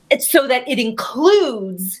 It's so that it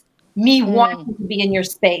includes me wanting to be in your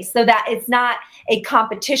space, so that it's not a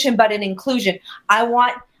competition, but an inclusion.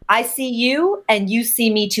 I see you and you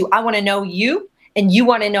see me too. I want to know you and you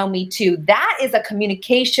want to know me too. That is a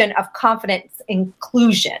communication of confidence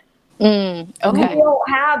inclusion. Okay. We don't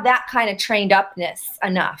have that kind of trained upness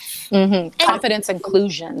enough. Mm-hmm. Confidence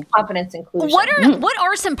inclusion. Confidence inclusion. What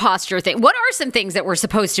are some posture things? What are some things that we're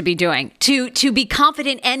supposed to be doing to be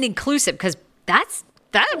confident and inclusive? Because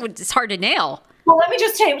it's hard to nail. Well, let me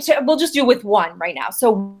just tell you, we'll just do with one right now.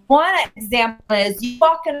 So one example is you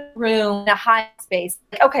walk in a room in a high space.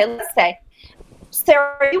 Okay, let's say,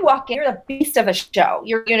 Sarah, you walk in, you're the beast of a show.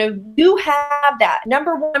 You have that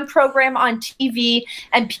 #1 program on TV,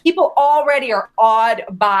 and people already are awed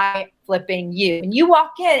by flipping you. And you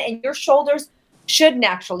walk in and your shoulders should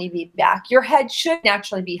naturally be back. Your head should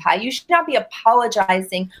naturally be high. You should not be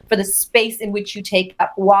apologizing for the space in which you take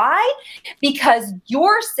up. Why? Because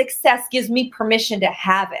your success gives me permission to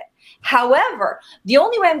have it. However, the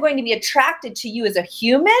only way I'm going to be attracted to you as a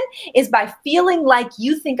human is by feeling like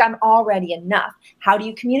you think I'm already enough. How do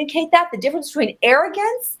you communicate that? The difference between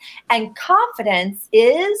arrogance and confidence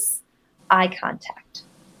is eye contact.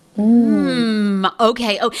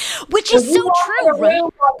 Okay. Oh, which is so true, right?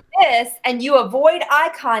 Like this, and you avoid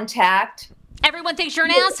eye contact. Everyone thinks you're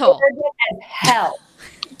an asshole. As hell.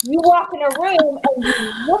 You walk in a room and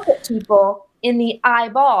you look at people in the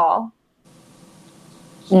eyeball.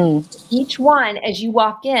 Each one as you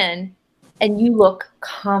walk in, and you look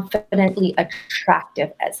confidently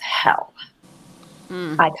attractive as hell.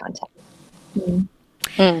 Eye contact.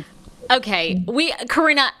 Okay,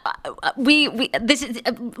 Corinna,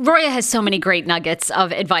 Roya has so many great nuggets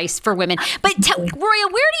of advice for women. But Roya, where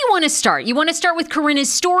do you want to start? You want to start with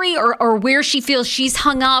Corinna's story, or where she feels she's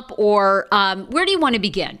hung up, or where do you want to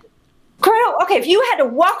begin? Corinna, okay, if you had to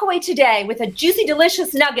walk away today with a juicy,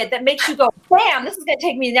 delicious nugget that makes you go, bam, this is going to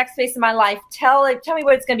take me to the next phase of my life, tell me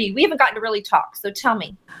what it's going to be. We haven't gotten to really talk, so tell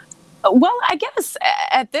me. Well, I guess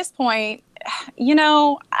at this point,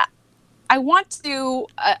 I want to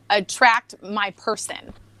attract my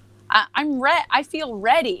person. I feel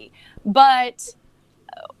ready, but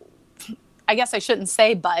I guess I shouldn't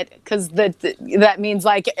say but, because that means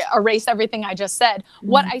like erase everything I just said.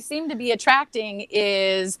 What I seem to be attracting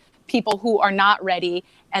is people who are not ready,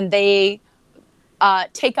 and they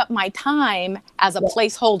take up my time as a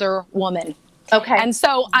placeholder woman. Okay. And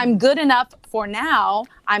so I'm good enough for now.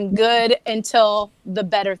 I'm good until the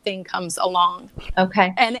better thing comes along.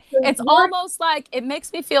 Okay. And it's almost like, it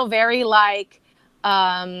makes me feel very much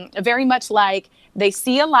like they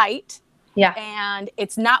see a light. Yeah. And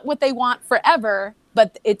it's not what they want forever,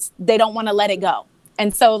 but they don't want to let it go.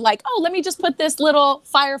 And so like, oh, let me just put this little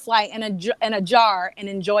firefly in a jar and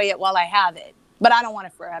enjoy it while I have it. But I don't want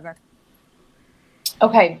it forever.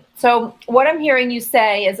 Okay. So what I'm hearing you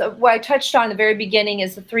say is what I touched on at the very beginning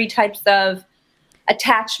is the 3 types of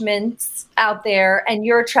attachments out there, and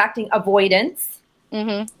you're attracting avoidance.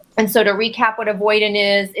 Mm-hmm. And so to recap, what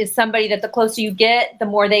avoidant is somebody that the closer you get, the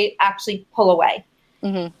more they actually pull away.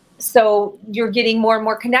 Mm-hmm. So you're getting more and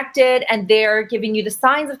more connected, and they're giving you the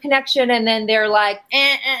signs of connection. And then they're like,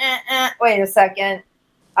 wait a second.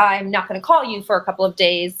 I'm not going to call you for a couple of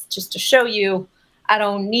days just to show you I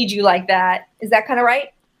don't need you like that. Is that kind of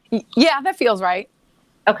right? Yeah, that feels right.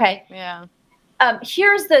 Okay. Yeah.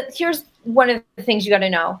 Here's one of the things you got to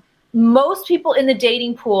know. Most people in the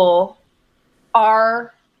dating pool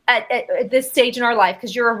are at this stage in our life,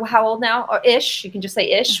 because you're how old now? Or ish? You can just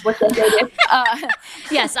say ish. What's that?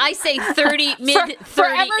 Yes, I say 30, mid 30.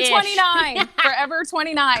 Forever 29. Forever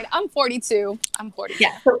 29. I'm 42.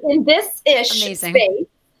 Yeah. So in this ish space,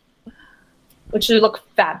 which would look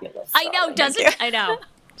fabulous. I know, doesn't it? I know.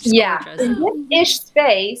 Yeah. In this ish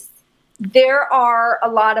space, there are a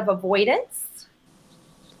lot of avoidance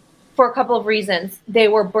for a couple of reasons. They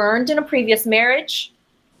were burned in a previous marriage,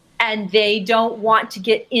 and they don't want to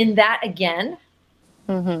get in that again.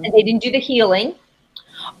 Mm-hmm. And they didn't do the healing.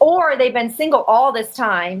 or they've been single all this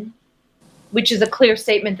time, which is a clear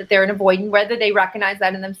statement that they're an avoidant, whether they recognize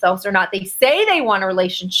that in themselves or not. They say they want a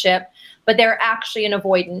relationship, but they're actually an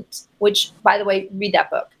avoidant, which, by the way, read that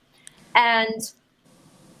book. And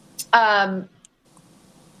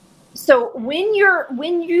so when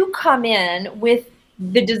you come in with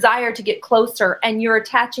the desire to get closer and you're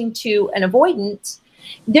attaching to an avoidant,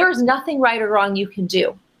 there's nothing right or wrong you can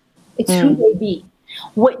do. It's who they be.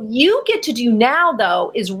 What you get to do now,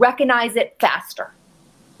 though, is recognize it faster.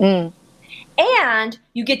 And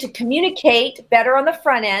you get to communicate better on the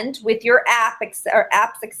front end with your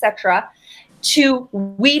apps, etc., to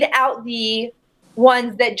weed out the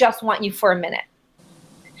ones that just want you for a minute.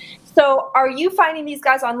 So are you finding these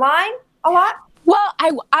guys online a lot? Well,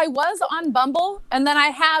 I was on Bumble, and then I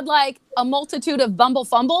had like a multitude of Bumble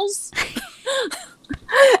fumbles.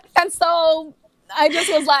 And so I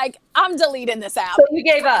just was like, I'm deleting this app. So you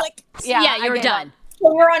gave up. Yeah, you were done.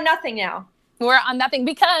 So we're on nothing now. We're on nothing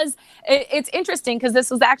because it's interesting because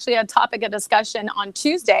this was actually a topic of discussion on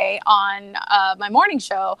Tuesday on my morning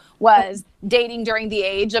show was dating during the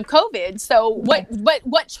age of COVID. So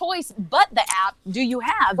what choice but the app do you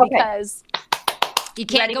have? Okay. Because you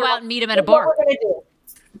can't go out and meet him at a bar. Here's what we're gonna do.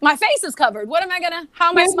 my face is covered. How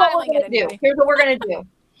am I smiling at anybody? Here's what we're going to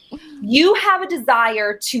do. You have a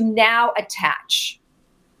desire to now attach.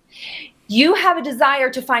 You have a desire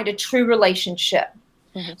to find a true relationship.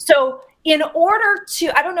 Mm-hmm. So in order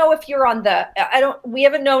to, I don't know if you're on we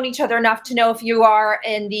haven't known each other enough to know if you are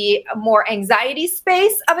in the more anxiety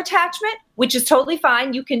space of attachment, which is totally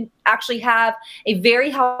fine. You can actually have a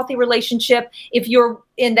very healthy relationship if you're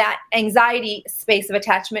in that anxiety space of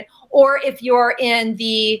attachment, or if you're in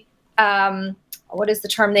the, what is the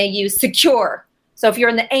term they use? Secure. So if you're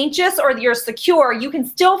in the anxious or you're secure, you can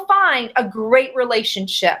still find a great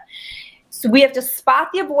relationship. So we have to spot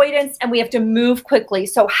the avoidance and we have to move quickly.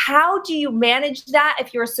 So how do you manage that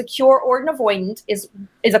if you're a secure or an avoidant is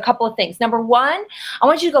a couple of things. Number one, I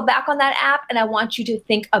want you to go back on that app and I want you to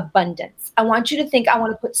think abundance. I want you to think, I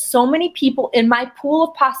want to put so many people in my pool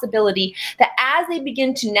of possibility that as they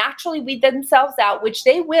begin to naturally weed themselves out, which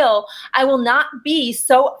they will, I will not be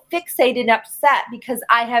so fixated and upset because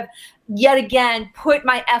I have yet again put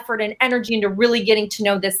my effort and energy into really getting to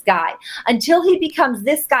know this guy until he becomes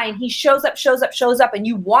this guy and he shows up and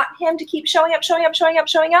you want him to keep showing up.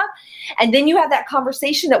 And then you have that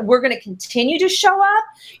conversation that we're going to continue to show up.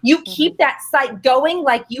 You keep that site going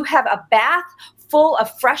like you have a bath full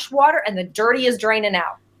of fresh water and the dirty is draining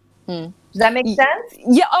out. Does that make sense?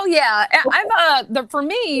 Yeah. Oh, yeah. For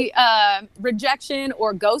me, rejection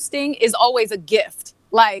or ghosting is always a gift.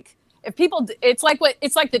 Like, if people, it's like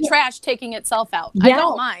the trash taking itself out. Yeah. I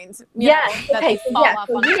don't mind. I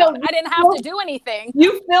didn't have to do anything.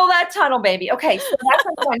 You fill that tunnel, baby. Okay, so that's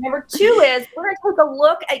number one. Number two is we're going to take a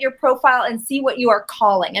look at your profile and see what you are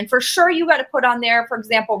calling. And for sure, you got to put on there, for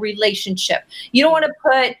example, relationship. You don't want to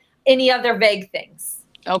put any other vague things.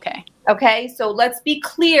 Okay, so let's be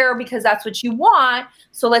clear because that's what you want.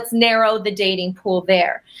 So let's narrow the dating pool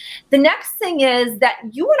there. The next thing is that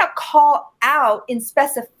you want to call out in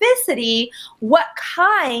specificity what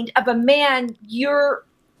kind of a man you're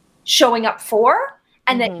showing up for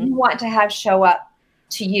and that you want to have show up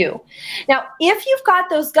to you. Now, if you've got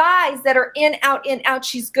those guys that are in, out,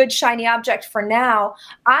 she's good, shiny object for now,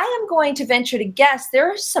 I am going to venture to guess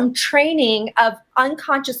there's some training of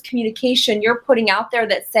unconscious communication you're putting out there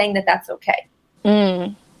that's saying that that's okay.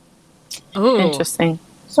 Ooh. Interesting.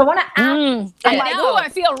 So I want to ask. I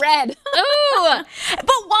feel red. Ooh.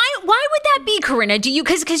 But why would that be, Corinna? Do you,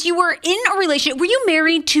 because you were in a relationship, were you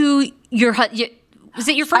married to your husband? Was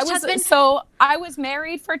it your first husband? So I was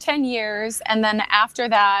married for 10 years. And then after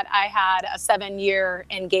that, I had a 7-year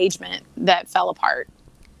engagement that fell apart.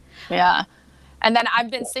 Yeah. And then I've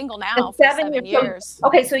been single now for 7 years.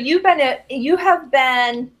 Okay. So you have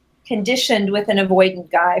been conditioned with an avoidant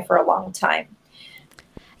guy for a long time.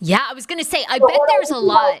 Yeah. I was going to say, I bet there's a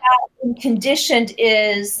lot. Conditioned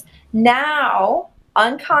is now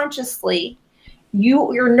unconsciously,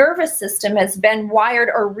 your nervous system has been wired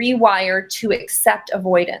or rewired to accept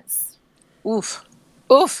avoidance. Oof.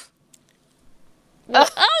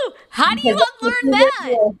 How do you unlearn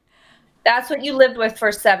that? That's what you lived with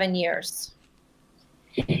for 7 years.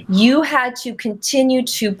 You had to continue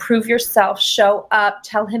to prove yourself, show up,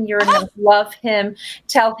 tell him you're enough, love him,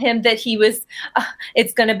 tell him that he was,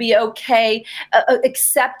 it's going to be okay,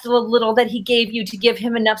 accept the little that he gave you to give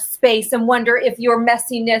him enough space and wonder if your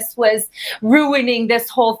messiness was ruining this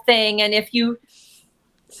whole thing. And if you...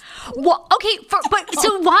 Well, okay, but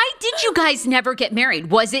so why did you guys never get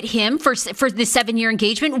married? Was it him for the 7-year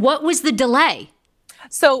engagement? What was the delay?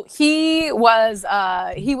 So he was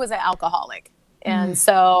an alcoholic, and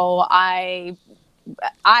so I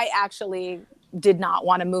actually did not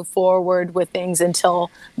want to move forward with things until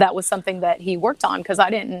that was something that he worked on, because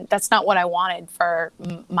that's not what I wanted for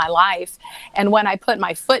my life. And when I put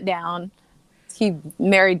my foot down, he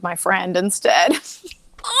married my friend instead.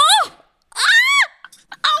 Oh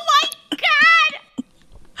my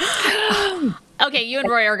God. Okay, you and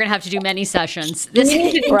Roy are going to have to do many sessions.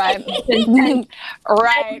 Right.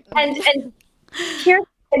 Right. And here's what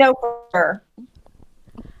I know for sure.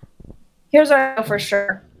 Here's what I know for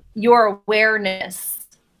sure. Your awareness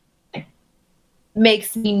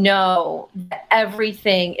makes me know that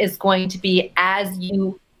everything is going to be as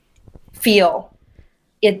you feel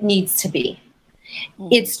it needs to be.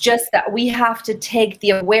 It's just that we have to take the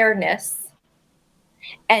awareness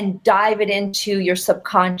and dive it into your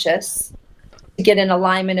subconscious to get an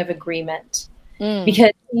alignment of agreement.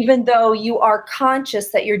 Because even though you are conscious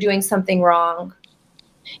that you're doing something wrong,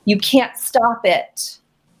 you can't stop it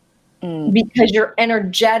because your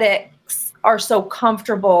energetics are so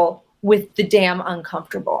comfortable with the damn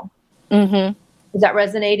uncomfortable. Mm-hmm. Is that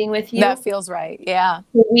resonating with you? That feels right. Yeah.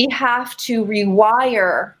 We have to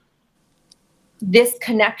rewire this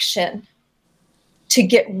connection to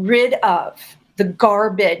get rid of the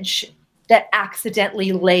garbage that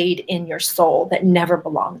accidentally laid in your soul that never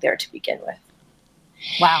belonged there to begin with.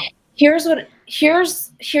 Wow. Here's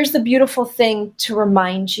the beautiful thing to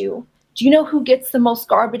remind you. Do you know who gets the most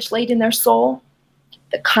garbage laid in their soul?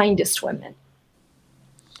 The kindest women.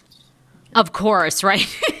 Of course, right?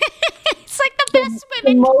 It's like the best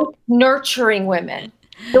women. The most nurturing women.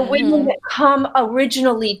 The women that come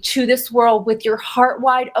originally to this world with your heart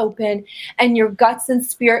wide open and your guts and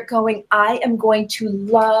spirit going, I am going to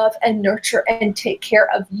love and nurture and take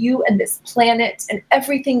care of you and this planet and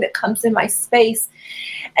everything that comes in my space.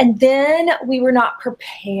 And then we were not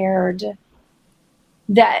prepared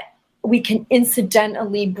that we can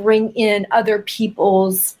incidentally bring in other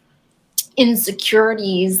people's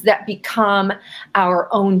insecurities that become our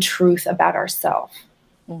own truth about ourselves.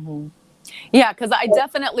 Mm-hmm. Yeah, because I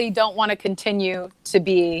definitely don't want to continue to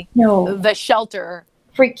be the shelter.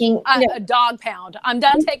 Freaking a dog pound. I'm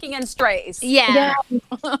done taking in strays. Yeah.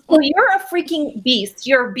 Well, you're a freaking beast.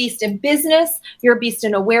 You're a beast in business. You're a beast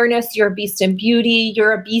in awareness. You're a beast in beauty.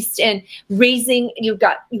 You're a beast in raising. You've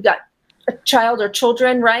got a child or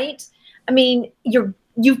children, right? I mean,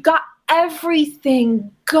 you've got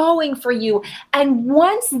everything going for you. And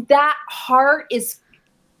once that heart is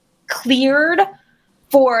cleared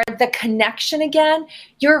for the connection again,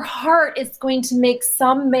 your heart is going to make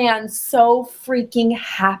some man so freaking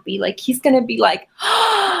happy. Like he's going to be like,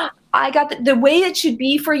 oh, I got the way it should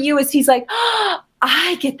be for you is he's like, oh,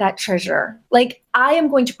 I get that treasure. Like I am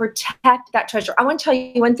going to protect that treasure. I want to tell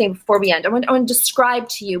you one thing before we end. I want to describe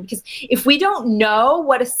to you, because if we don't know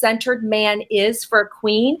what a centered man is for a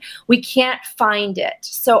queen, we can't find it.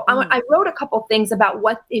 So I wrote a couple things about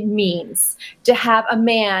what it means to have a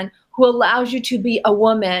man who allows you to be a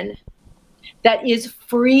woman that is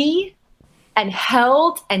free and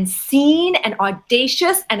held and seen and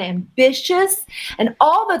audacious and ambitious and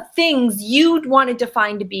all the things you'd want to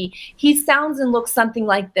define to be. He sounds and looks something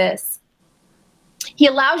like this. He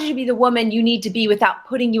allows you to be the woman you need to be without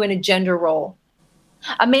putting you in a gender role.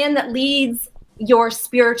 A man that leads your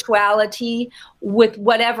spirituality with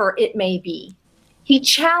whatever it may be. He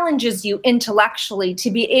challenges you intellectually to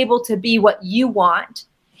be able to be what you want.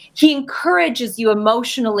 He encourages you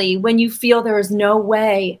emotionally when you feel there is no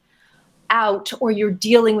way out or you're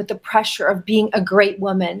dealing with the pressure of being a great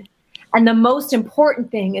woman. And the most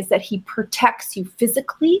important thing is that he protects you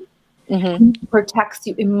physically, he protects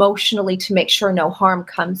you emotionally to make sure no harm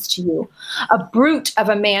comes to you. A brute of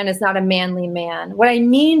a man is not a manly man. What I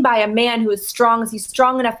mean by a man who is strong is he's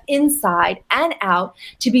strong enough inside and out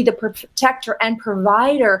to be the protector and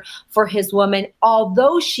provider for his woman,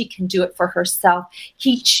 although she can do it for herself.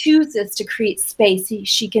 He chooses to create space.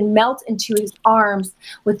 She can melt into his arms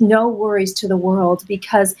with no worries to the world,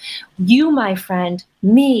 because you, my friend,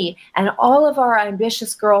 me, and all of our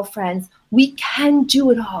ambitious girlfriends, we can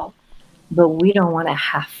do it all. But we don't want to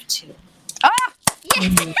have to. Ah!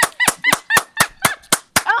 Yeah.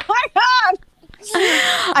 Oh my God.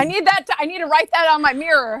 I need to write that on my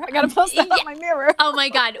mirror. I got to post that on my mirror. Oh my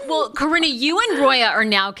God. Well, Corinna, you and Roya are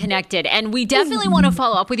now connected, and we definitely want to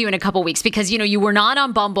follow up with you in a couple weeks, because, you were not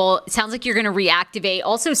on Bumble. It sounds like you're going to reactivate.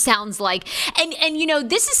 Also sounds like, and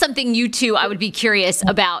this is something you two, I would be curious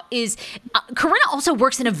about, is Corinna also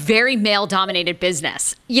works in a very male dominated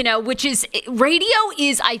business, which is, radio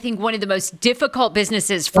is, I think, one of the most difficult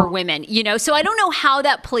businesses for women, so I don't know how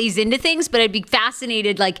that plays into things, but I'd be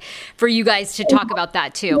fascinated, like, for you guys to talk talk about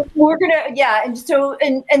that too. We're gonna, and so,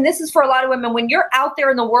 and this is for a lot of women. When you're out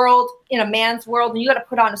there in the world, in a man's world, and you got to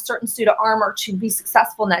put on a certain suit of armor to be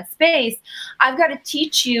successful in that space, I've got to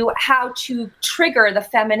teach you how to trigger the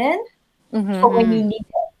feminine for when you need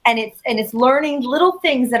it, and it's learning little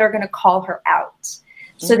things that are going to call her out,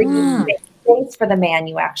 so that you can make space for the man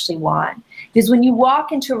you actually want. Because when you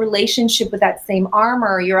walk into a relationship with that same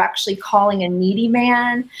armor, you're actually calling a needy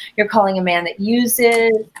man. You're calling a man that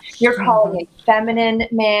uses. You're calling a feminine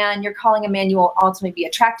man. You're calling a man you will ultimately be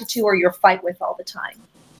attracted to or you'll fight with all the time.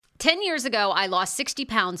 10 years ago, I lost 60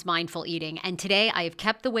 pounds mindful eating, and today I have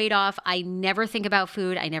kept the weight off. I never think about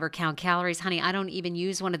food. I never count calories. Honey, I don't even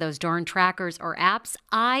use one of those darn trackers or apps.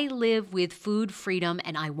 I live with food freedom,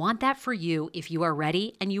 and I want that for you if you are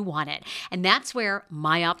ready and you want it. And that's where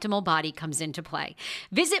My Optimal Body comes into play.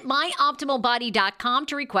 Visit myoptimalbody.com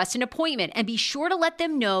to request an appointment, and be sure to let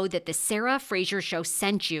them know that the Sarah Fraser Show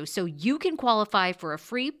sent you, so you can qualify for a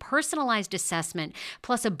free personalized assessment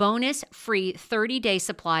plus a bonus free 30-day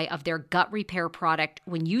supply of their gut repair product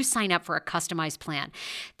when you sign up for a customized plan.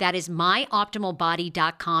 That is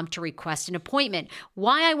myoptimalbody.com to request an appointment.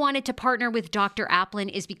 Why I wanted to partner with Dr. Aplin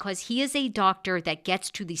is because he is a doctor that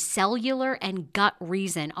gets to the cellular and gut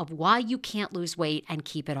reason of why you can't lose weight and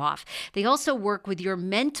keep it off. They also work with your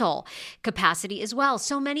mental capacity as well.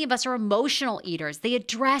 So many of us are emotional eaters. They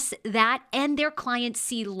address that, and their clients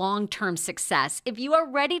see long-term success. If you are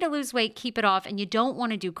ready to lose weight, keep it off, and you don't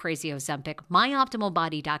want to do crazy Ozempic,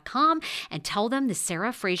 myoptimalbody.com, and tell them the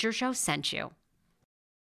Sarah Fraser Show sent you.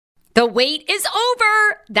 The wait is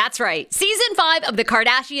over. That's right. Season 5 of The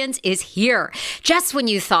Kardashians is here. Just when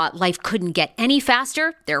you thought life couldn't get any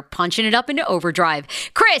faster, they're punching it up into overdrive.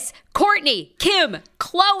 Kris, Kourtney, Kim,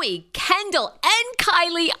 Khloé, Kendall, and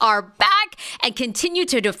Kylie are back and continue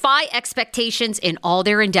to defy expectations in all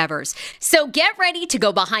their endeavors. So get ready to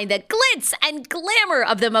go behind the glitz and glamour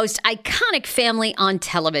of the most iconic family on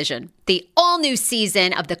television. The all-new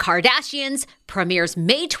season of The Kardashians premieres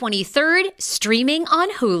May 23rd, streaming on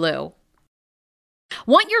Hulu.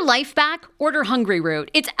 Want your life back? Order Hungryroot.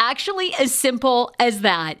 It's actually as simple as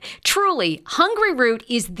that. Truly, Hungryroot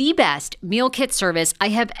is the best meal kit service I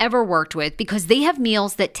have ever worked with because they have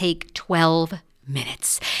meals that take 12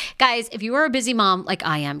 minutes. Guys, if you are a busy mom like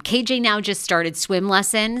I am, KJ now just started swim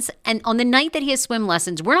lessons. And on the night that he has swim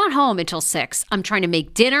lessons, we're not home until 6. I'm trying to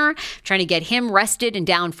make dinner, trying to get him rested and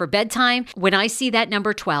down for bedtime. When I see that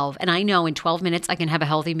number 12, and I know in 12 minutes I can have a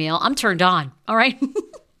healthy meal, I'm turned on. All right.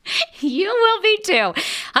 You will be too.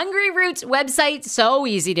 Hungryroot's website, so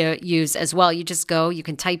easy to use as well. You just go, you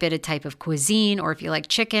can type in a type of cuisine, or if you like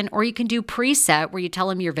chicken, or you can do preset where you tell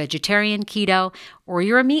them you're vegetarian, keto, or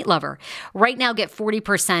you're a meat lover. Right now, get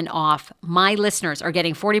 40% off. My listeners are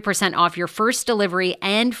getting 40% off your first delivery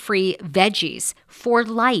and free veggies for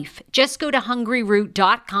life. Just go to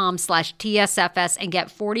hungryroot.com/TSFS and get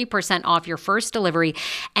 40% off your first delivery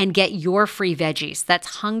and get your free veggies. That's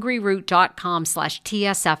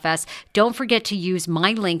hungryroot.com/TSFS. Don't forget to use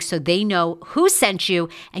my link so they know who sent you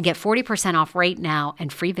and get 40% off right now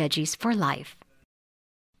and free veggies for life.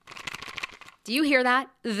 Do you hear that?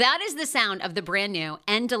 That is the sound of the brand new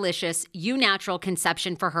and delicious Eu Natural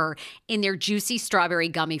Conception for Her in their juicy strawberry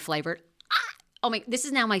gummy flavor. Oh my, this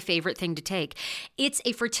is now my favorite thing to take. It's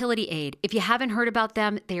a fertility aid. If you haven't heard about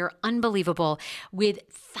them, they are unbelievable with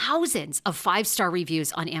thousands of 5-star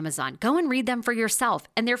reviews on Amazon. Go and read them for yourself.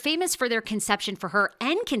 And they're famous for their Conception for Her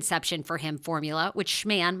and Conception for Him formula, which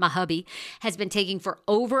Schman, my hubby, has been taking for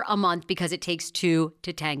over a month because it takes 2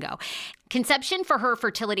 to tango. Conception for Her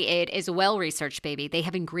fertility aid is well-researched, baby. They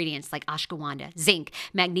have ingredients like ashwagandha, zinc,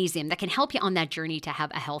 magnesium that can help you on that journey to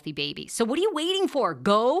have a healthy baby. So what are you waiting for?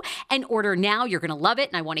 Go and order now. You're going to love it,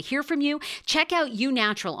 and I want to hear from you. Check out Eu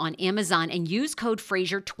Natural on Amazon and use code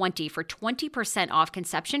Fraser20 for 20% off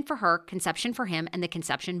Conception for Her, Conception for Him, and the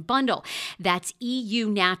Conception Bundle. That's EU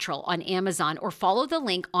Natural on Amazon, or follow the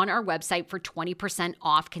link on our website for 20%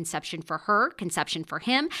 off Conception for Her, Conception for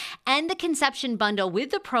Him, and the Conception Bundle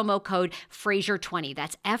with the promo code Fraser20.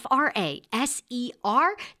 That's FRASER,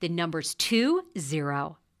 the numbers 20.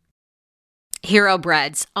 Hero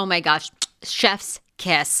Breads. Oh my gosh. Chef's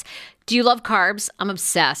kiss. Do you love carbs? I'm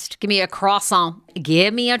obsessed. Give me a croissant.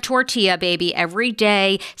 Give me a tortilla, baby, every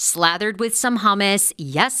day, slathered with some hummus.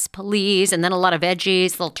 Yes, please. And then a lot of veggies,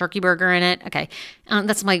 a little turkey burger in it. Okay.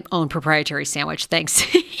 That's my own proprietary sandwich. Thanks.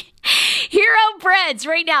 Hero Breads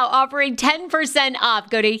right now offering 10%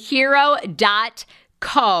 off. Go to hero.co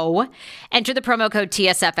Enter the promo code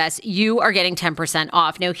TSFS. You are getting 10%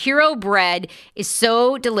 off. Now, Hero bread is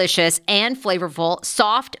so delicious and flavorful,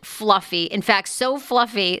 soft, fluffy. In fact, so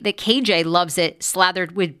fluffy that KJ loves it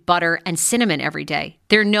slathered with butter and cinnamon every day.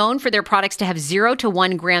 They're known for their products to have 0 to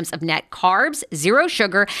 1 grams of net carbs, 0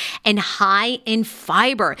 sugar, and high in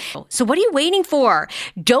fiber. So what are you waiting for?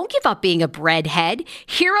 Don't give up being a breadhead.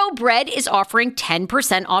 Hero Bread is offering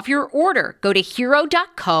 10% off your order. Go to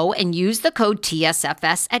hero.co and use the code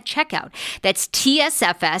TSFS at checkout. That's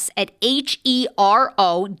TSFS at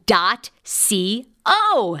HERO.CO.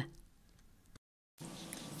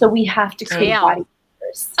 So we have to create body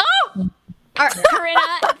first. Oh!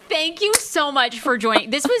 Corinna, thank you so much for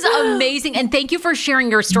joining. This was amazing. And thank you for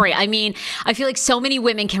sharing your story. I mean, I feel like so many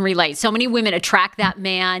women can relate. So many women attract that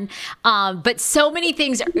man. But so many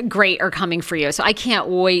things great are coming for you. So I can't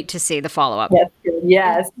wait to see the follow-up.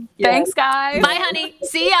 Yes. Thanks, guys. Bye, honey.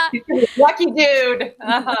 See ya. Lucky dude.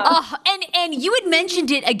 Oh, and you had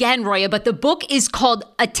mentioned it again, Roya, but the book is called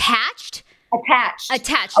Attached. Attached.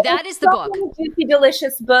 That is the book. Juicy,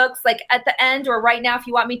 delicious books. Like at the end or right now, if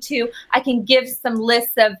you want me to, I can give some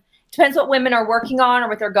lists of, depends what women are working on or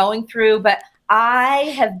what they're going through. But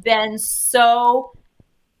I have been so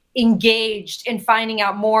engaged in finding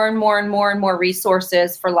out more and more and more and more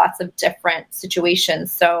resources for lots of different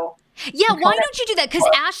situations. So yeah, why don't you do that? Because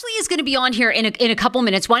Ashley is going to be on here in a couple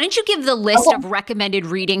minutes. Why don't you give the list of recommended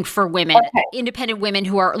reading for women, independent women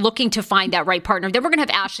who are looking to find that right partner? Then we're going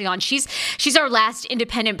to have Ashley on. She's our last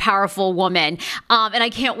independent, powerful woman. And I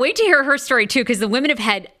can't wait to hear her story too, because the women have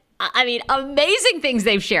had, amazing things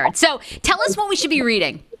they've shared. So tell us what we should be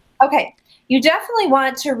reading. Okay. You definitely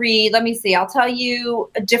want to read, let me see, I'll tell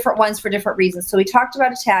you different ones for different reasons. So we talked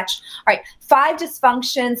about Attached. All right, 5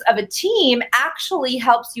 Dysfunctions of a Team actually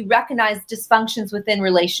helps you recognize dysfunctions within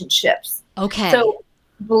relationships. Okay. So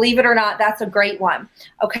believe it or not, that's a great one.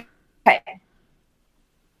 Okay.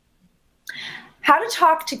 How to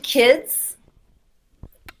talk to kids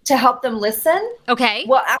to help them listen. Okay.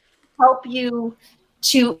 Will actually help you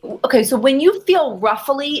so when you feel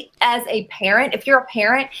roughly as a parent, if you're a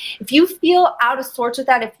parent, if you feel out of sorts with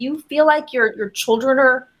that, if you feel like your children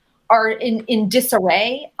are in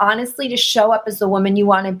disarray, honestly, to show up as the woman you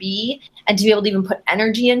want to be and to be able to even put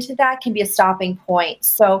energy into that can be a stopping point.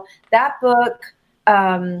 So that book,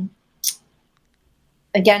 again,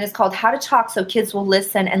 is called How to Talk So Kids Will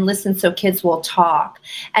Listen and Listen So Kids Will Talk.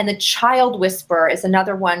 And The Child Whisperer is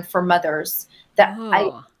another one for mothers that I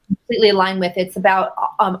completely align with. It's about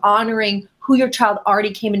honoring who your child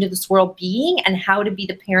already came into this world being and how to be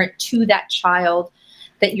the parent to that child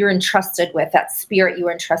that you're entrusted with, that spirit you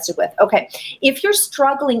were entrusted with. Okay. If you're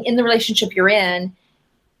struggling in the relationship you're in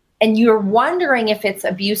and you're wondering if it's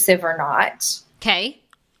abusive or not. Okay.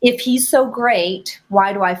 If he's so great,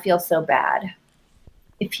 why do I feel so bad?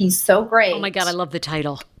 If he's so great. Oh my God, I love the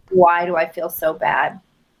title. Why do I feel so bad?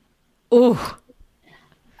 Ooh.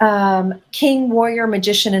 King, Warrior,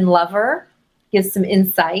 Magician, and Lover gives some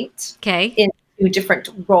insight into different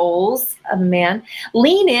roles of a man.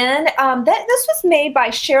 Lean In. This was made by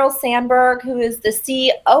Sheryl Sandberg, who is the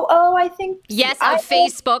COO, I think. Yes, of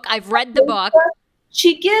Facebook. I've read the book.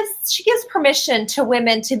 She gives permission to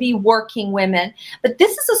women to be working women. But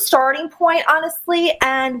this is a starting point, honestly,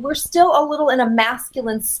 and we're still a little in a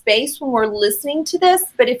masculine space when we're listening to this.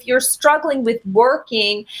 But if you're struggling with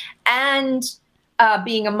working and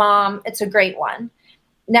being a mom, it's a great one.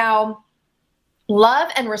 Now,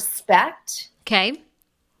 Love and Respect. Okay.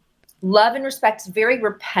 Love and Respect is a very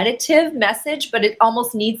repetitive message, but it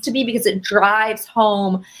almost needs to be because it drives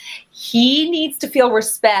home. He needs to feel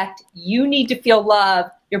respect. You need to feel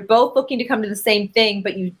love. You're both looking to come to the same thing,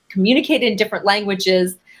 but you communicate in different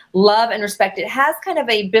languages. Love and Respect. It has kind of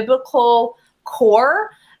a biblical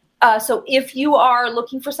core. So if you are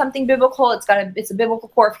looking for something biblical, it's a biblical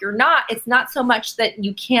core. If you're not, it's not so much that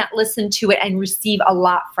you can't listen to it and receive a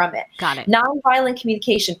lot from it. Got it. Nonviolent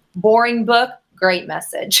communication, boring book, great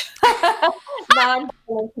message.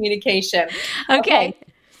 Nonviolent communication. Okay.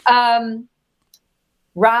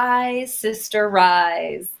 Rise, sister,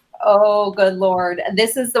 rise. Oh, good Lord.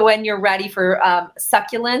 This is the one you're ready for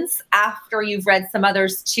succulence after you've read some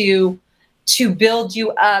others to build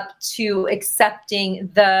you up to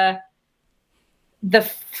accepting the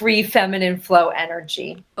free feminine flow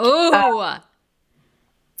energy. Oh,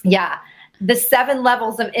 yeah. The 7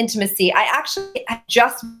 Levels of Intimacy. I actually have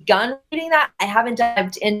just begun reading that. I haven't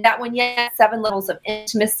dived into that one yet. 7 Levels of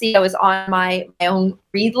Intimacy. That was on my own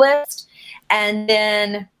read list. And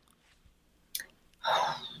then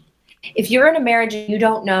if you're in a marriage and you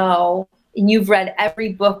don't know, and you've read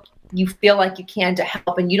every book you feel like you can to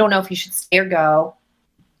help, and you don't know if you should stay or go,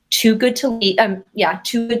 Too good to leave.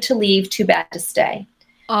 Too good to leave, too bad to stay.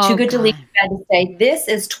 Oh, Too good to God. leave, too bad to stay. This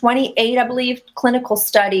is 28, I believe, clinical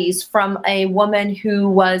studies from a woman who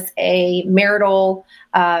was a marital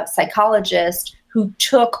psychologist who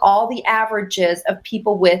took all the averages of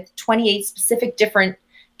people with 28 specific different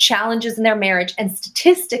challenges in their marriage, and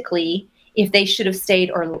statistically, if they should have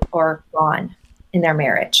stayed or gone in their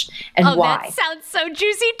marriage, and why. That sounds so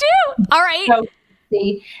juicy too. All right. So,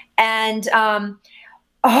 and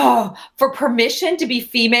for permission to be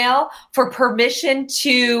female, for permission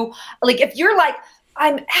to, like, if you're like,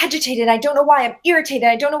 I'm agitated, I don't know why, I'm irritated,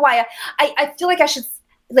 I don't know why, I feel like I should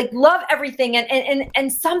like love everything,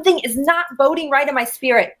 and something is not boding right in my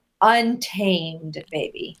spirit. Untamed,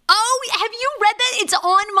 baby. Oh, have you read that? It's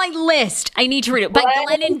on my list. I need to read it. By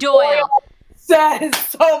Glennon Doyle. Says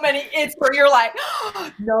so many it's where you're like,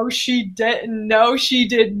 no, she didn't. No, she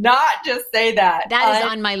did not just say that. That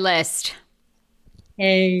is on my list.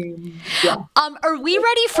 Yeah. Are we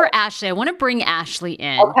ready for Ashley? I want to bring Ashley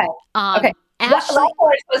in. Okay. Okay. Ashley, Ashley. I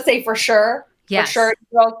was supposed to say for sure. Yes. For sure,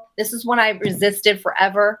 girl. This is one I resisted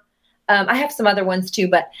forever. I have some other ones too,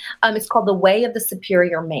 but it's called The Way of the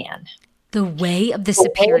Superior Man. The Way of the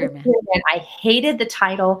Superior Man. I hated the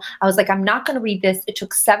title. I was like, I'm not going to read this. It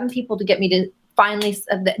took 7 people to get me to finally,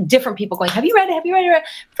 different people going, have you read it? Have you read it?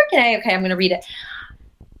 Freaking A. Okay, I'm going to read it.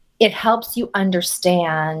 It helps you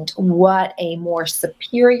understand what a more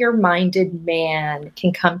superior-minded man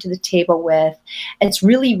can come to the table with. It's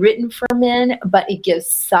really written for men, but it gives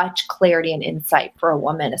such clarity and insight for a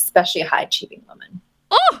woman, especially a high-achieving woman.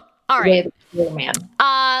 Oh, all right. Man.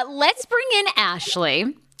 Let's bring in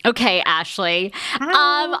Ashley. Okay, Ashley.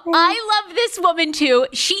 I love this woman too.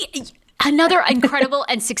 Another incredible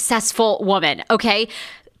and successful woman. Okay.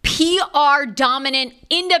 PR dominant,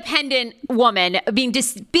 independent woman, being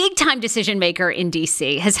big time decision maker in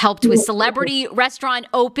DC, has helped with celebrity restaurant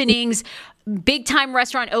openings, big time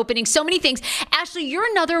restaurant openings, so many things. Ashley, you're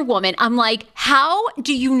another woman. I'm like, how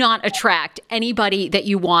do you not attract anybody that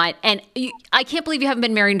you want? And I can't believe you haven't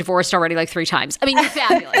been married and divorced already like 3 times. I mean, you're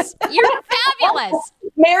fabulous. You're fabulous.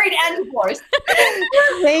 Married and divorced.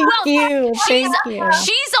 Thank you.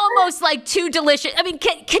 She's almost like too delicious. I mean,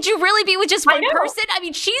 could you really be with just one person? I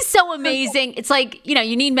mean, she's so amazing. It's like,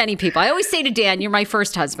 you need many people. I always say to Dan, you're my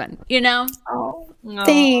first husband, Oh.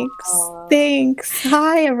 Thanks.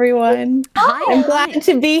 Hi, everyone. Hi. I'm glad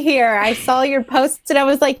to be here. I saw your post and I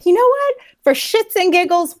was like, you know what? For shits and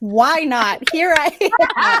giggles, why not? Here I am.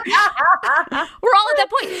 We're all at that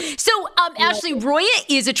point. So, Ashley, Roya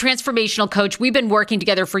is a transformational coach. We've been working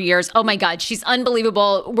together for years. Oh my God, she's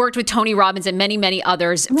unbelievable. Worked with Tony Robbins and many, many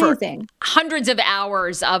others Amazing. For hundreds of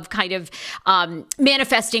hours of kind of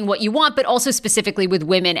manifesting what you want, but also specifically with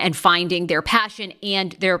women and finding their passion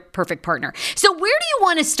and their perfect partner. So where do you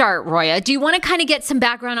want to start, Roya? Do you want to kind of get some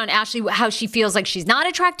background on Ashley, how she feels like she's not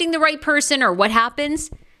attracting the right person or what happens?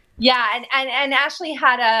 Yeah, and Ashley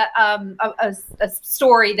had a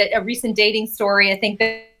story, that a recent dating story, I think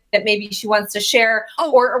that maybe she wants to share,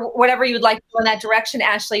 or whatever you would like to go in that direction,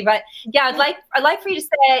 Ashley. But yeah, I'd like for you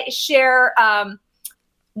to share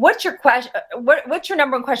what's your question? What's your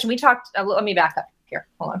number one question? We talked. Let me back up here.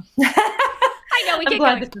 Hold on. I know we get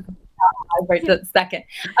going. Right this second.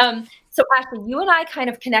 So Ashley, you and I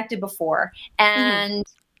kind of connected before, and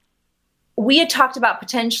we had talked about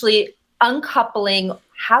potentially uncoupling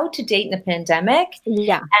how to date in the pandemic.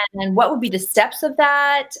 Yeah. And what would be the steps of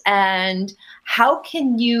that? And how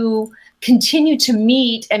can you continue to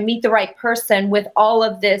meet the right person with all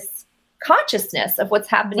of this consciousness of what's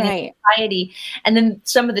happening in society? And then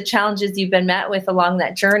some of the challenges you've been met with along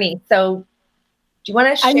that journey. So do you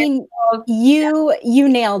want to share? I mean, you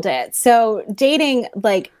nailed it. So dating,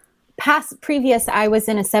 like, previous, I was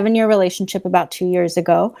in a 7-year relationship about 2 years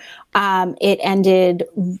ago. It ended,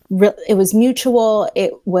 it was mutual.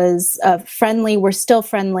 It was friendly. We're still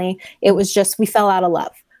friendly. It was just, we fell out of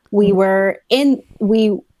love. We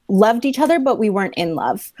loved each other, but we weren't in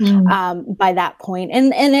love by that point.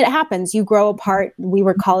 And it happens. You grow apart. We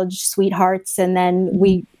were college sweethearts, and then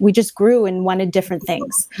we just grew and wanted different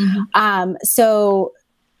things. So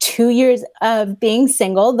 2 years of being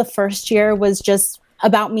single, the first year was just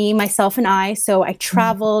about me, myself, and I. So I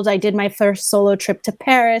traveled. I did my first solo trip to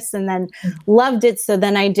Paris and then loved it. So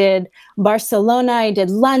then I did Barcelona, I did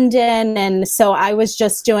London. And so I was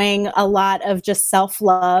just doing a lot of just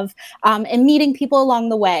self-love and meeting people along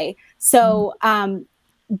the way. So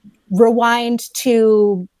rewind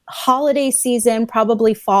to holiday season,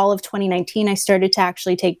 probably fall of 2019, I started to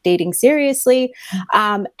actually take dating seriously.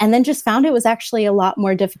 And then just found it was actually a lot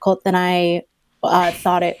more difficult than I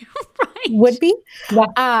thought it would be.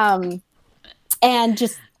 And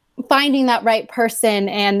just finding that right person.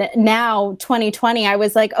 And now 2020, I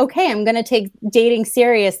was like, okay, I'm going to take dating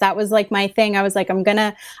serious. That was like my thing. I was like,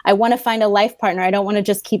 I want to find a life partner. I don't want to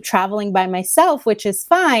just keep traveling by myself, which is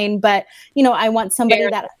fine. But, you know, I want somebody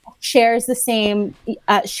that shares the same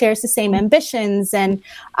ambitions and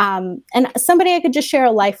somebody I could just share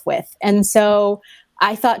a life with. And so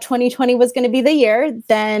I thought 2020 was going to be the year.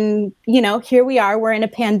 Then, you know, here we are, we're in a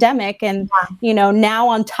pandemic, and, you know, now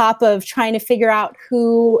on top of trying to figure out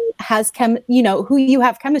who you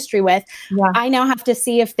have chemistry with, I now have to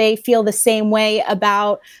see if they feel the same way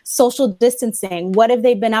about social distancing. What have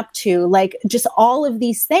they been up to? Like, just all of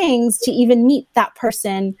these things to even meet that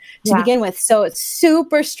person to begin with. So it's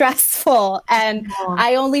super stressful. And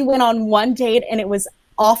I only went on one date, and it was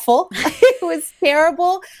awful. It was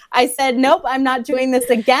terrible. I said, nope, I'm not doing this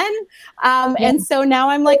again. And so now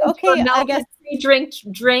I'm like, okay, I guess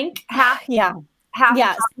drink half. Yes.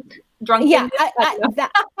 Drunk. Yeah.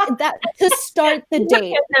 That to start the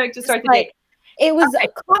date. To start the date. It was a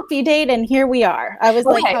coffee date, and here we are. I was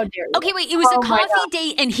like, how dare you? Okay, wait, it was a coffee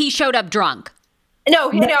date and he showed up drunk.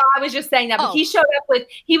 No, I was just saying that, but he showed up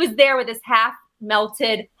he was there with his half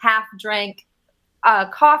melted, half drank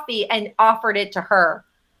coffee and offered it to her.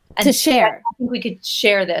 To share. I think we could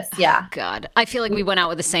share this. Yeah. God, I feel like we went out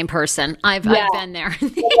with the same person. I've been there.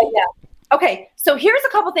 Okay. So here's a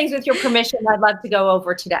couple things with your permission I'd love to go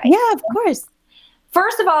over today. Yeah, of course.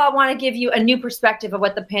 First of all, I want to give you a new perspective of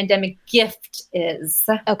what the pandemic gift is.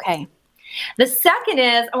 Okay. The second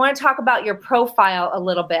is I want to talk about your profile a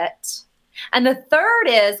little bit. And the third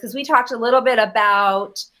is, because we talked a little bit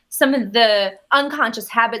about some of the unconscious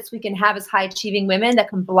habits we can have as high achieving women that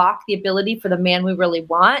can block the ability for the man we really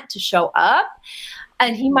want to show up.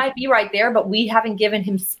 And he might be right there, but we haven't given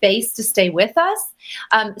him space to stay with us.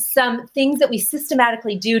 Some things that we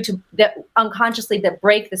systematically do that unconsciously that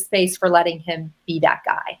break the space for letting him be that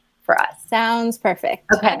guy for us. Sounds perfect.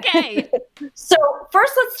 Okay. So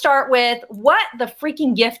first, let's start with what the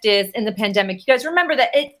freaking gift is in the pandemic. You guys remember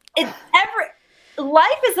that life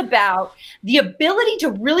is about the ability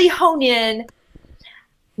to really hone in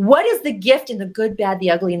what is the gift in the good, bad, the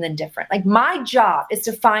ugly, and the indifferent. Like, my job is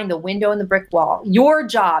to find the window in the brick wall. Your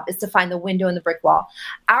job is to find the window in the brick wall.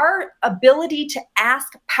 Our ability to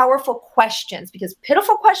ask powerful questions, because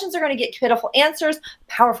pitiful questions are going to get pitiful answers.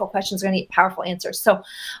 Powerful questions are going to get powerful answers. So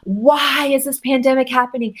why is this pandemic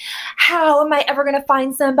happening? How am I ever going to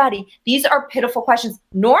find somebody? These are pitiful questions.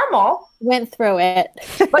 Normal. Went through it.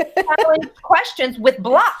 But challenge questions with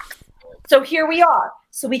blocks. So here we are.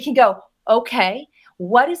 So we can go, okay,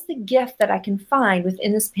 what is the gift that I can find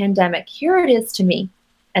within this pandemic? Here it is to me.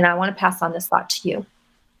 And I want to pass on this thought to you.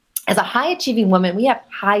 As a high achieving woman, we have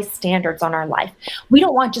high standards on our life. We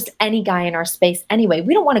don't want just any guy in our space anyway.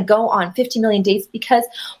 We don't want to go on 50 million dates because,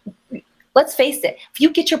 let's face it, if you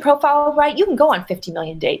get your profile right, you can go on 50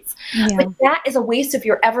 million dates. Yeah. But that is a waste of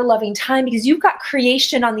your ever-loving time because you've got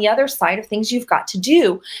creation on the other side of things you've got to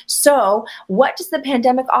do. So what does the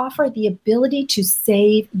pandemic offer? The ability to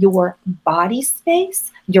save your body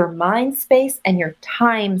space, your mind space, and your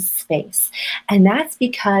time space. And that's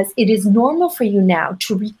because it is normal for you now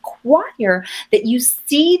to require that you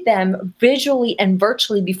see them visually and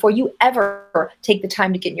virtually before you ever take the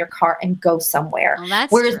time to get in your car and go somewhere. Well,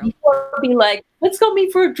 that's Whereas true. Before, be like, let's go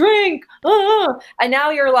meet for a drink. And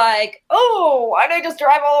now you're like, oh, and I just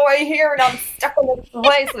drive all the way here and I'm stuck in this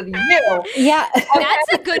place with you. Yeah.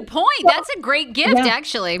 That's a good point. That's a great gift,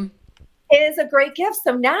 actually. It is a great gift.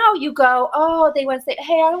 So now you go, oh, they want to say,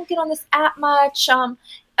 hey, I don't get on this app much.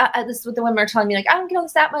 This is what the women are telling me, like, I don't get on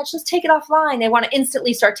this app much. Let's take it offline. They want to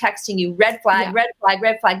instantly start texting you, red flag, red flag,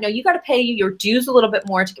 red flag. No, you got to pay your dues a little bit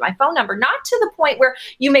more to get my phone number. Not to the point where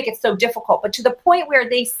you make it so difficult, but to the point where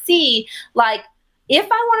they see, like, if I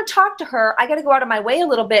want to talk to her, I got to go out of my way a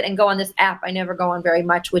little bit and go on this app I never go on very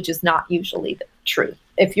much, which is not usually the truth.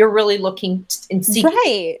 If you're really looking and seeking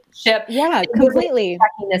relationship, completely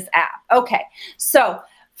checking this app. Okay, so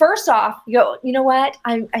first off, you know what?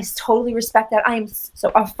 I totally respect that. I am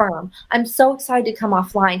so affirm. I'm so excited to come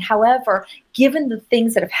offline. However, given the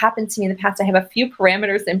things that have happened to me in the past, I have a few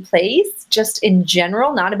parameters in place, just in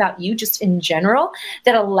general, not about you, just in general,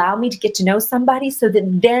 that allow me to get to know somebody so that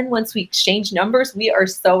then once we exchange numbers, we are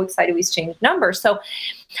so excited we exchange numbers. So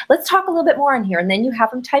let's talk a little bit more in here. And then you have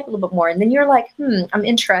them type a little bit more. And then you're like, I'm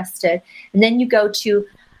interested. And then you go to,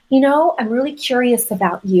 I'm really curious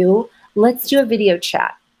about you. Let's do a video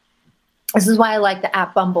chat. This is why I like the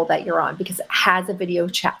app Bumble that you're on, because it has a video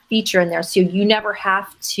chat feature in there. So you never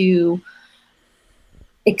have to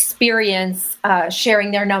experience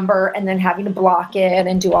sharing their number and then having to block it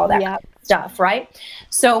and do all that stuff, right?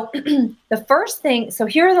 So the first thing, so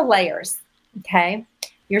here are the layers, okay?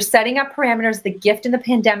 You're setting up parameters. The gift in the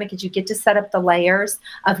pandemic is you get to set up the layers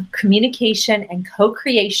of communication and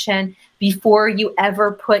co-creation before you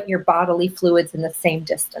ever put your bodily fluids in the same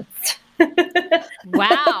distance.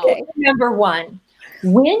 Wow. Number one,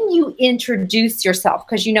 when you introduce yourself,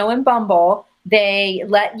 because in Bumble, they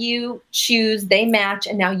let you choose, they match,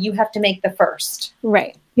 and now you have to make the first.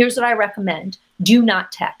 Right. Here's what I recommend. Do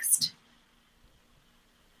not text.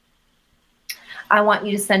 I want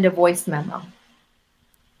you to send a voice memo.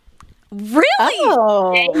 Really?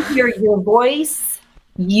 Oh. They hear your voice.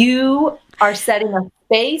 You are setting a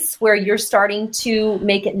space where you're starting to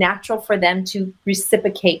make it natural for them to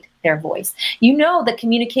reciprocate their voice. That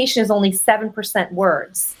communication is only 7%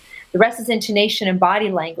 words. The rest is intonation and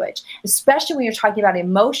body language, especially when you're talking about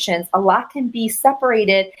emotions. A lot can be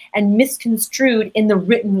separated and misconstrued in the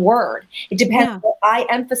written word. It depends on I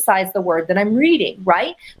emphasize the word that I'm reading,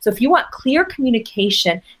 right? So if you want clear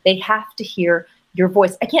communication, they have to hear your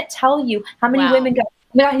voice. I can't tell you how many women go,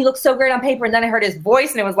 "Man, he looks so great on paper," and then I heard his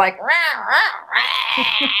voice and it was like, rah, rah, rah.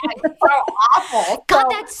 It's so awful. God,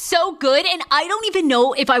 that's so good. And I don't even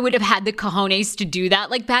know if I would have had the cojones to do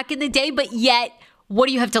that like back in the day, but yet, what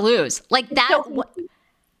do you have to lose? Like that.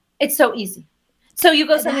 It's so easy. So you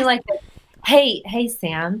go something like this. Hey,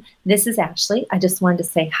 Sam, this is Ashley. I just wanted to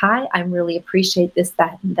say hi. I really appreciate this,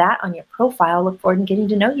 that, and that on your profile. Look forward to getting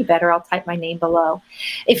to know you better. I'll type my name below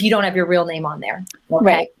if you don't have your real name on there. Okay.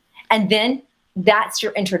 Right. And then that's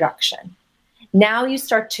your introduction. Now you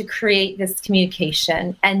start to create this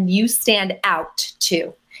communication and you stand out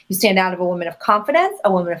too. You stand out of a woman of confidence,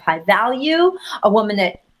 a woman of high value, a woman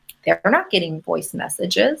that they're not getting voice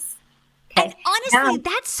messages. Okay. And honestly,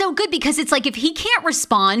 that's so good because it's like if he can't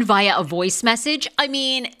respond via a voice message, I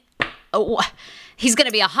mean, he's going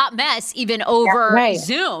to be a hot mess even over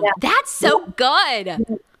Zoom. Yeah. That's so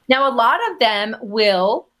good. Now, a lot of them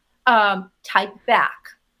will type back.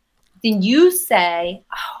 Then you say,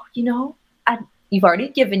 "Oh, you've already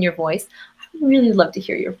given your voice. I really love to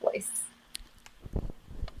hear your voice."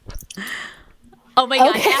 Oh my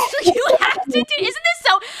God. Actually, you have to do,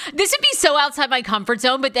 this would be so outside my comfort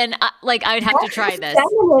zone, but then I would have to try this.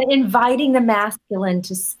 Inviting the masculine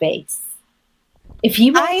to space. If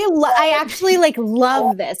he I actually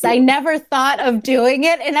love this. I never thought of doing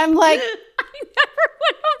it. And I'm like, I never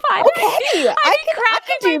would have. Okay, I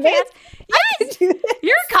can do this. Yes.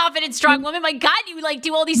 You're a confident, strong woman. My God, you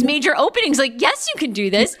do all these major openings. Yes, you can do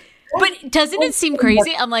this. But doesn't it seem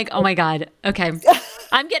crazy? I'm like, oh my God. Okay.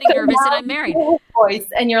 I'm getting nervous and I'm married. Voice,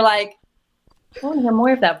 and you're like, I want to hear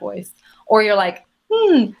more of that voice. Or you're like,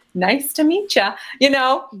 nice to meet you,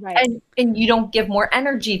 right. and you don't give more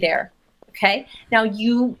energy there. Okay. Now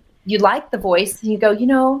you like the voice and you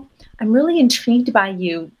go, I'm really intrigued by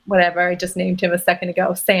you. Whatever. I just named him a second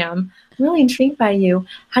ago, Sam. I'm really intrigued by you.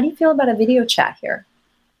 How do you feel about a video chat here?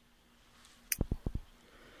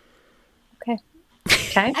 Okay.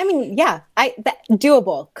 I mean,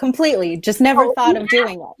 doable completely. Just never thought of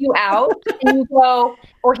doing it. You out and you go,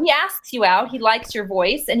 or he asks you out. He likes your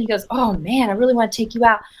voice and he goes, "Oh man, I really want to take you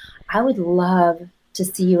out. I would love to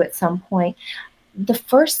see you at some point." The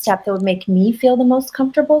first step that would make me feel the most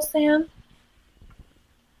comfortable, Sam.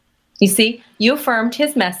 You see, you affirmed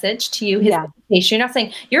his message to you, his invitation. You're not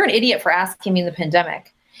saying you're an idiot for asking me in the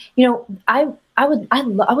pandemic. I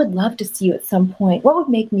would love to see you at some point. What would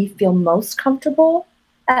make me feel most comfortable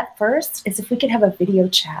at first is if we could have a video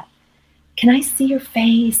chat. Can I see your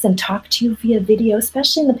face and talk to you via video,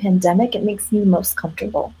 especially in the pandemic? It makes me most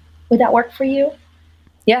comfortable. Would that work for you?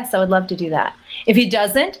 Yes, I would love to do that. If he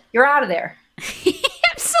doesn't, you're out of there.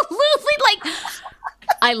 Absolutely.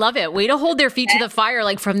 I love it. Way to hold their feet to the fire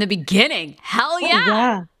from the beginning. Hell yeah.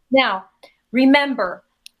 Yeah. Now, remember,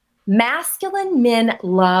 masculine men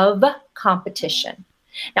love competition.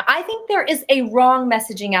 Now, I think there is a wrong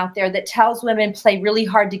messaging out there that tells women play really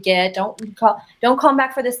hard to get. Don't come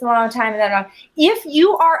back for this long time. And if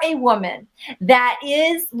you are a woman that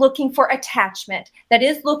is looking for attachment, that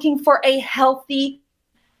is looking for a healthy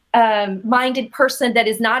minded person that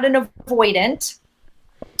is not an avoidant,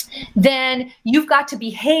 then you've got to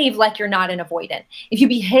behave like you're not an avoidant. If you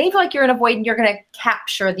behave like you're an avoidant, you're going to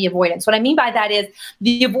capture the avoidance. What I mean by that is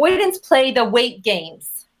the avoidants play the weight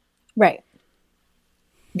games. Right.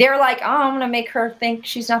 They're like, oh, I'm going to make her think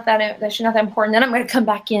she's not that important. Then I'm going to come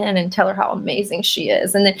back in and tell her how amazing she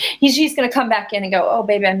is. And then she's going to come back in and go, oh,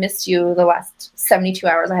 baby, I missed you the last 72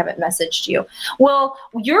 hours. I haven't messaged you. Well,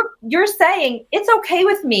 you're saying it's okay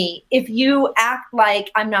with me if you act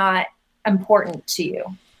like I'm not important to you.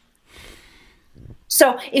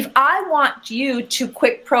 So if I want you to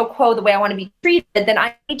quid pro quo the way I want to be treated, then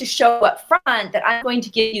I need to show up front that I'm going to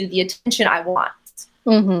give you the attention I want.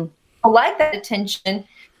 Mm-hmm. I like that attention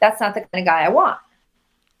that's not the kind of guy I want.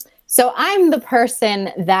 So I'm the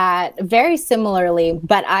person that very similarly,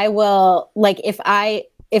 but I will like if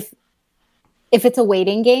it's a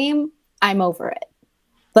waiting game, I'm over it.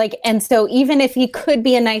 Like, and so even if he could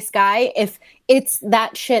be a nice guy, if it's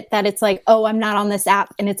that shit that it's like, oh, I'm not on this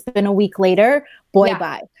app and it's been a week later,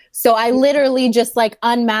 bye. So I literally just like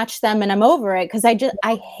unmatch them and I'm over it. Cause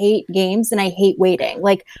I hate games and I hate waiting.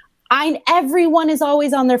 Like everyone is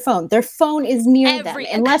always on their phone. Their phone is near them.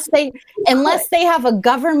 Unless they have a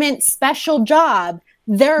government special job,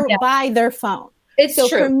 they're by their phone. It's so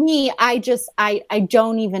true. For me, I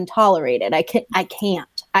don't even tolerate it. I can't.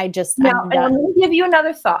 Now, and I'm going to give you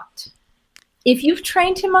another thought. If you've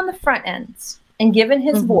trained him on the front ends and given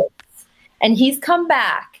his voice, and he's come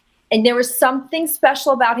back, and there was something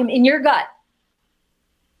special about him in your gut,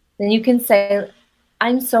 then you can say,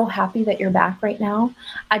 I'm so happy that you're back right now.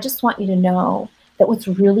 I just want you to know that what's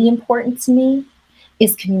really important to me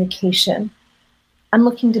is communication. I'm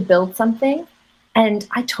looking to build something, and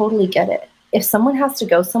I totally get it. If someone has to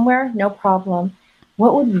go somewhere, no problem.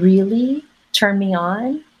 What would really turn me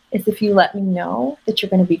on is if you let me know that you're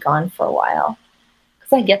going to be gone for a while.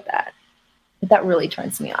 Because I get that. But that really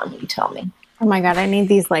turns me on when you tell me. Oh my God, I need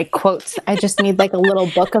these like quotes. I just need like a little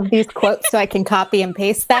book of these quotes so I can copy and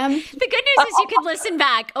paste them. The good news is you can listen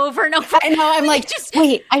back over and over. I know, I'm like,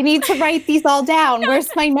 wait, I need to write these all down.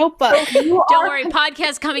 Where's my notebook? Don't worry,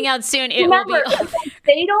 podcast coming out soon. It will be over.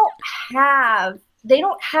 They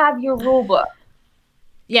don't have your rule book.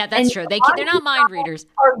 Yeah, that's true. They're not mind readers.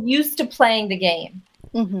 Are used to playing the game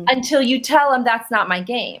until you tell them that's not my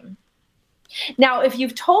game. Now, if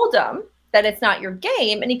you've told them that it's not your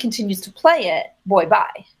game and he continues to play it,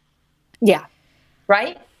 bye. Yeah.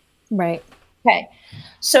 Right? Right. Okay.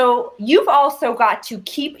 So you've also got to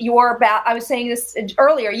keep I was saying this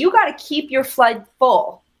earlier, you got to keep your flood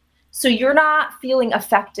full so you're not feeling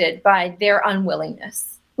affected by their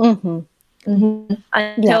unwillingness. Until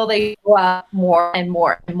they go up more and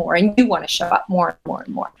more and more, and you want to show up more and more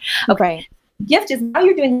and more. Okay. Right. Gift is now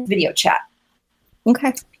you're doing video chat.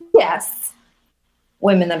 Okay. Yes,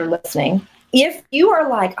 women that are listening, if you are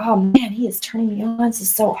like, oh man, he is turning me on, this is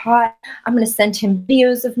so hot, I'm going to send him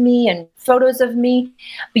videos of me and photos of me,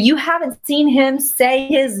 but you haven't seen him say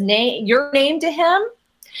your name to him.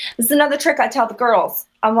 This is another trick I tell the girls.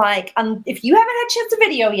 I'm like, if you haven't had a chance to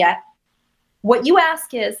video yet, what you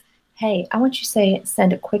ask is, hey, I want you to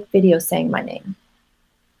send a quick video saying my name.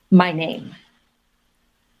 My name.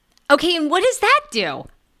 Okay, and what does that do?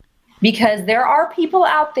 Because there are people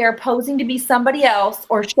out there posing to be somebody else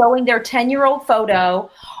or showing their 10-year-old photo,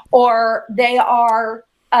 or they are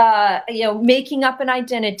making up an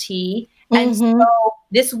identity. And so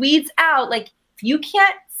this weeds out. Like, if you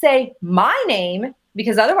can't say my name,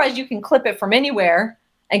 because otherwise you can clip it from anywhere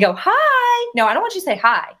and go, hi. No, I don't want you to say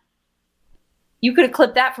hi. You could have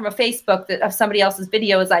clipped that from a Facebook of somebody else's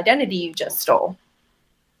video as identity you just stole.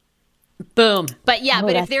 Boom. But yeah,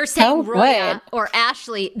 but if they're saying Roya or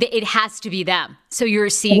Ashley, it has to be them. So you're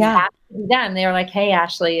seeing them. They're like, hey,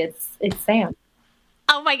 Ashley, it's Sam.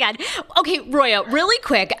 Oh my God. Okay, Roya, really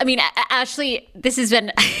quick. I mean, Ashley, this has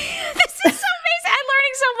been, this is so amazing. I'm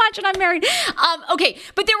learning so much and I'm married. Okay,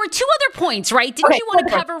 but there were two other points, right? Didn't you want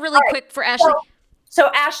to cover really quick for Ashley? So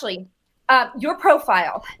Ashley, your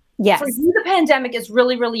profile. Yes. For you, the pandemic is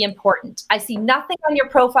really, really important. I see nothing on your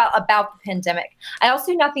profile about the pandemic. I also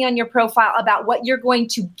see nothing on your profile about what you're going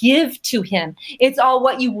to give to him. It's all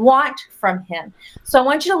what you want from him. So I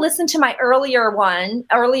want you to listen to my earlier on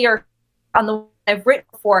the one I've written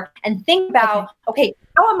before and think about, okay,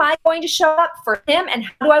 how am I going to show up for him and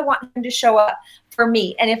how do I want him to show up for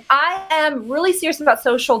me? And if I am really serious about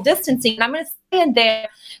social distancing, and I'm going to say in there,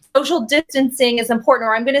 social distancing is important,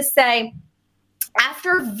 or I'm going to say,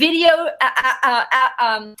 after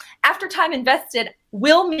time invested,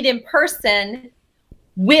 we'll meet in person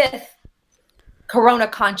with Corona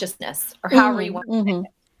consciousness, or however you want to say it.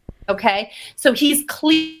 Okay, so he's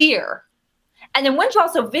clear. And then once you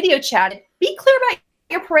also video chat, be clear about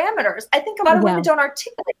your parameters. I think a lot of women don't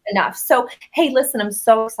articulate enough. So, hey, listen, I'm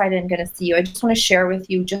so excited I'm going to see you. I just want to share with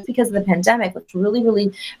you, just because of the pandemic, which really,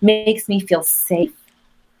 really makes me feel safe.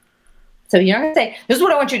 So you're not going to say, this is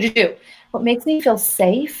what I want you to do. What makes me feel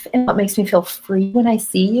safe and what makes me feel free when I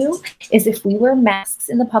see you is if we wear masks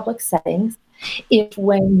in the public settings, if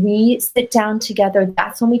when we sit down together,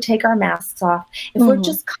 that's when we take our masks off. If we're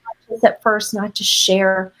just conscious at first not to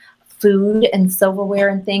share food and silverware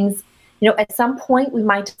and things, at some point we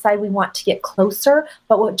might decide we want to get closer,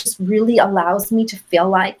 but what just really allows me to feel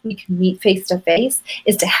like we can meet face to face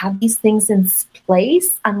is to have these things in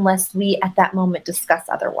place unless we at that moment discuss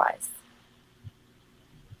otherwise.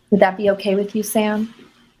 Would that be okay with you, Sam?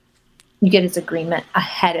 You get his agreement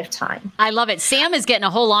ahead of time. I love it. Sam is getting a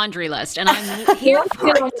whole laundry list, and I'm here for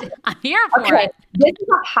it. I'm here for it. This is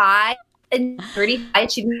a high and pretty high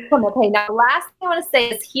achievement. Okay, now the last thing I want to say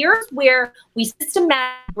is here's where we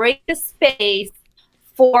systematically break the space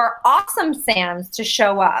for awesome Sams to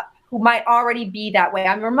show up who might already be that way.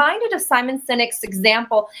 I'm reminded of Simon Sinek's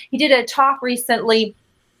example. He did a talk recently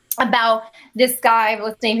about this guy,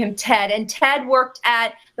 let's name him Ted. And Ted worked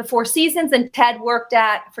at the Four Seasons, and Ted worked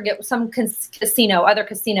at, I forget, some other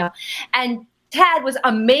casino. And Ted was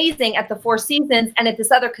amazing at the Four Seasons and at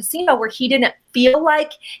this other casino where he didn't feel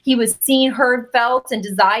like he was seen, heard, felt, and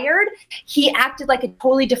desired. He acted like a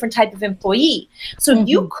totally different type of employee. So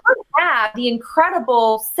you could have the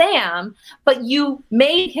incredible Sam, but you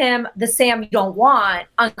made him the Sam you don't want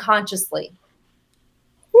unconsciously.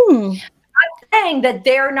 Saying that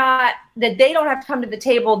they don't have to come to the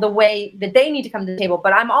table the way that they need to come to the table.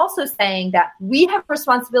 But I'm also saying that we have a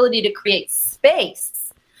responsibility to create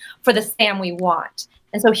space for the Sam we want.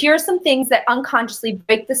 And so here are some things that unconsciously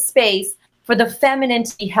break the space for the feminine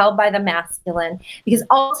to be held by the masculine. Because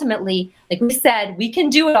ultimately, like we said, we can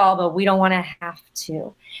do it all, but we don't want to have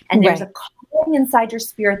to. And there's a calling inside your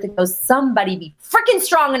spirit that goes, somebody be freaking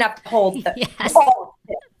strong enough to hold all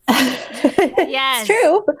of this. Yes. It's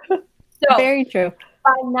true. So, very true.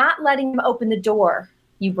 By not letting them open the door,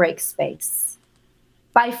 you break space.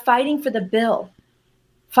 By fighting for the bill,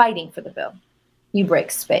 you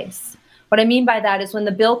break space. What I mean by that is when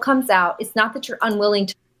the bill comes out, it's not that you're unwilling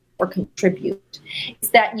to or contribute. It's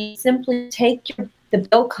that you simply the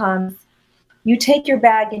bill comes, you take your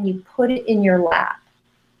bag and you put it in your lap,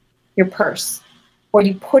 your purse, or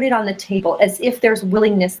you put it on the table as if there's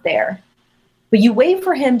willingness there. But you wait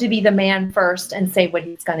for him to be the man first and say what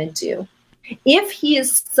he's going to do. If he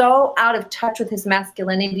is so out of touch with his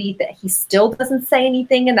masculinity that he still doesn't say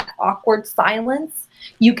anything in that awkward silence,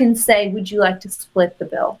 you can say, would you like to split the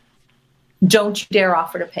bill? Don't you dare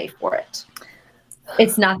offer to pay for it.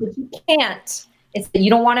 It's not that you can't. It's that you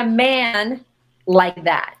don't want a man like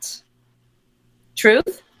that.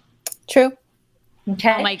 Truth? True.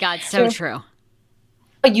 Okay. Oh my God, so true.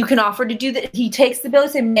 You can offer to do that. He takes the bill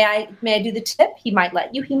and say, may I do the tip? He might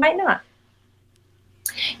let you, he might not.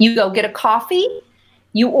 You go get a coffee,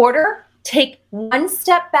 you order, take one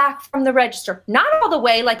step back from the register. Not all the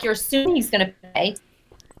way like you're assuming he's going to pay.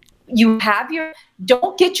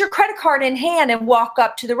 Don't get your credit card in hand and walk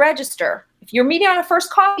up to the register. If you're meeting on a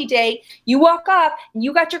first coffee date, you walk up and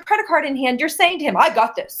you got your credit card in hand, you're saying to him, I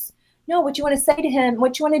got this. No, what you want to say to him,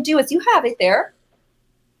 what you want to do is you have it there.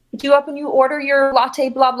 You up and you order your latte,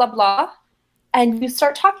 blah, blah, blah, and you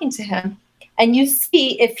start talking to him. And you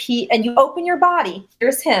see and you open your body.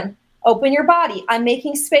 Here's him. Open your body. I'm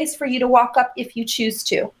making space for you to walk up if you choose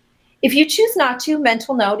to. If you choose not to,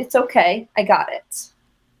 mental note, it's okay. I got it.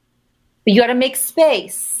 But you got to make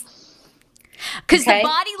space. Because the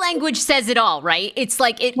body language says it all, right? It's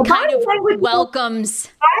like it kind of welcomes.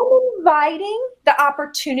 I'm inviting the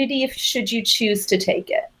opportunity should you choose to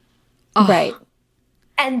take it. Oh. Right.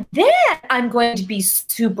 And then I'm going to be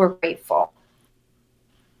super grateful.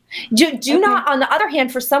 Do not, on the other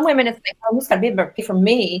hand, for some women, it's like, oh, who's going to be able to pay for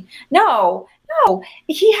me? No,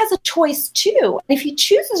 he has a choice too. And if he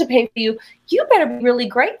chooses to pay for you, you better be really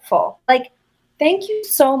grateful. Like, thank you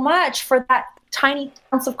so much for that tiny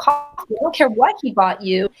ounce of coffee. I don't care what he bought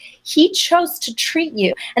you. He chose to treat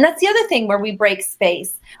you. And that's the other thing where we break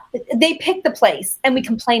space. They pick the place and we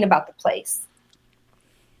complain about the place.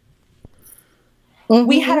 Mm-hmm.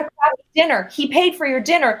 We had a crappy dinner. He paid for your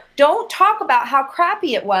dinner. Don't talk about how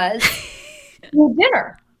crappy it was. Your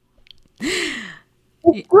dinner.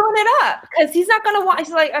 He's screwing it up because he's not going to want.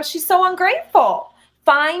 He's like, oh, she's so ungrateful.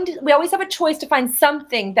 We always have a choice to find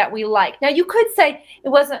something that we like. Now you could say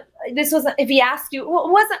if he asked you, well,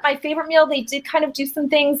 it wasn't my favorite meal. They did kind of do some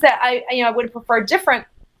things that I would have preferred different.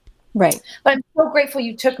 Right. But I'm so grateful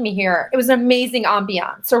you took me here. It was an amazing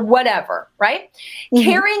ambiance or whatever, right? Mm-hmm.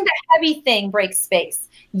 Carrying the heavy thing breaks space.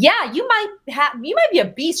 Yeah, you might be a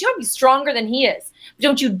beast. You might be stronger than he is. But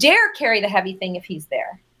don't you dare carry the heavy thing if he's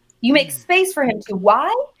there. You make space for him to.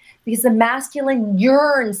 Why? Because the masculine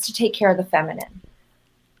yearns to take care of the feminine.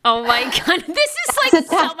 Oh my God. This is like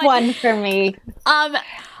it's a tough one for me.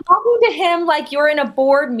 Talking to him like you're in a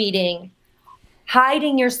board meeting,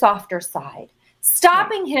 hiding your softer side.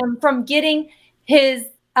 Stopping him from getting his,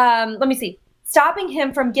 stopping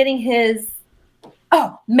him from getting his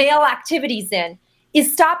male activities in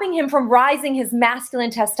is stopping him from rising his masculine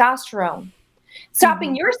testosterone.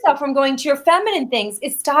 Stopping yourself from going to your feminine things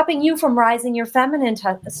is stopping you from rising your feminine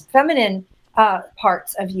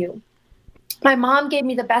parts of you. My mom gave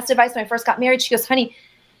me the best advice when I first got married. She goes, honey,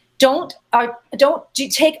 Don't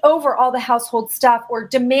take over all the household stuff or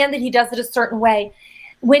demand that he does it a certain way.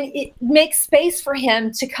 When it makes space for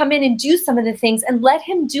him to come in and do some of the things, and let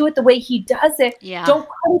him do it the way he does it. Yeah. Don't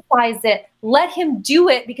criticize it. Let him do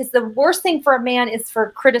it, because the worst thing for a man is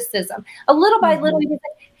for criticism. A little by little, he's like,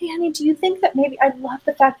 hey, honey, do you think that maybe, I love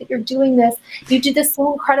the fact that you're doing this. You did this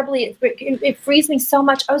so incredibly. It frees me so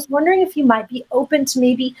much. I was wondering if you might be open to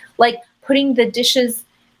maybe like putting the dishes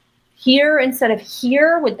here instead of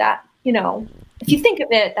here. Would that, if you think of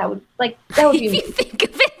it, that would be. If you think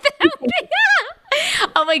of it, that would be.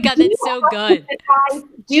 Oh my God, that's so good.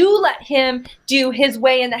 Do let him do his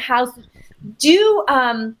way in the house. Do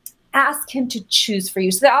ask him to choose for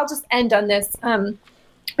you. So I'll just end on this. I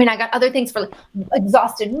got other things for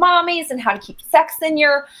exhausted mommies and how to keep sex in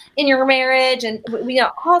your marriage, and we need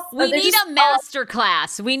a master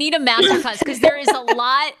class. We need a master class because there is a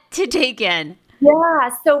lot to take in. Yeah.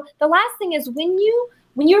 So the last thing is when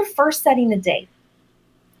you're first setting the date.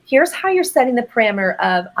 Here's how you're setting the parameter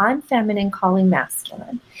of I'm feminine calling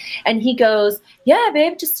masculine. And he goes, yeah,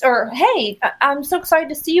 babe, hey, I'm so excited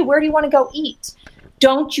to see you. Where do you want to go eat?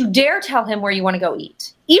 Don't you dare tell him where you want to go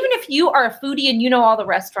eat. Even if you are a foodie and you know all the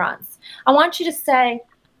restaurants, I want you to say,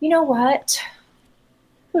 you know what?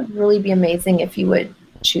 It would really be amazing if you would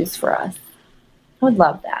choose for us. I would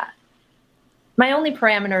love that. My only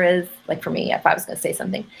parameter is, like for me, if I was going to say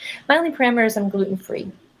something, my only parameter is I'm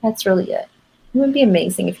gluten-free. That's really it. It would be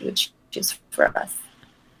amazing if you would choose for us.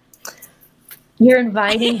 You're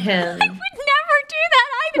inviting him. I would never do that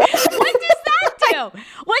either. What does that do?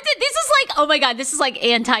 This is like, oh my God, this is like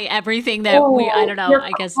anti everything that I don't know, you're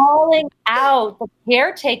I guess. Calling out the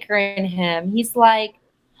caretaker in him. He's like,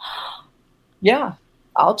 yeah,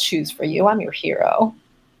 I'll choose for you. I'm your hero.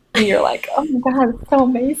 And you're like, oh my God, it's so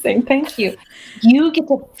amazing. Thank you. You get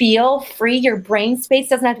to feel free. Your brain space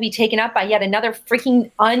doesn't have to be taken up by yet another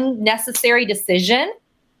freaking unnecessary decision.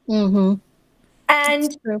 Mm-hmm.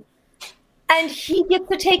 And he gets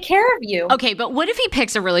to take care of you. Okay, but what if he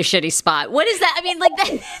picks a really shitty spot? What is that? I mean, like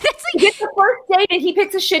that's like he gets the first date and he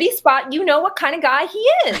picks a shitty spot. You know what kind of guy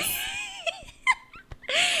he is.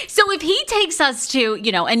 So if he takes us to,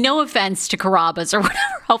 and no offense to Carrabba's or whatever,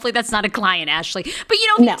 hopefully that's not a client, Ashley, but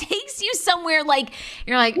if he takes you somewhere like,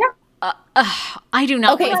 you're like, I do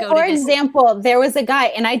not want to go to this. For example, there was a guy,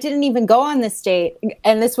 and I didn't even go on this date,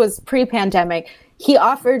 and this was pre-pandemic. He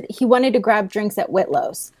wanted to grab drinks at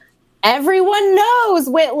Whitlow's. Everyone knows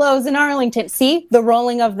Whitlow's in Arlington. See the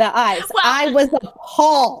rolling of the eyes. Well, I was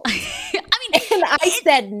appalled. And I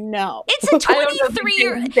said no. It's a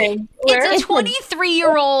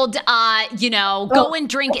 23-year-old, go and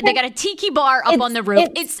drink it. They got a tiki bar up on the roof.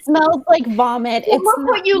 It smells like vomit. Look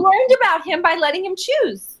what you learned about him by letting him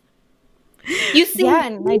choose. You see,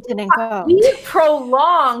 and I didn't go. We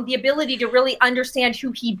prolong the ability to really understand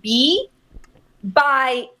who he be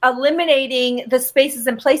by eliminating the spaces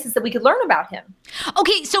and places that we could learn about him.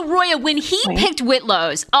 Okay, so Roya, when he picked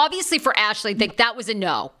Whitlow's, obviously for Ashley, that was a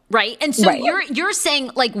no, right? And so you're saying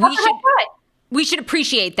like we should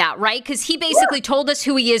appreciate that, right? Because he basically told us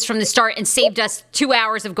who he is from the start and saved us 2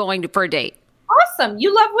 hours of going for a date. Awesome.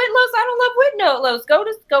 You love Whitlow's. I don't love Whitlow's.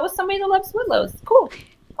 Go with somebody that loves Whitlow's. Cool.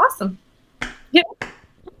 Awesome. Yeah.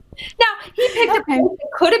 Now, he picked a place that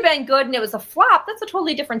could have been good and it was a flop. That's a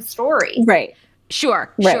totally different story. Right.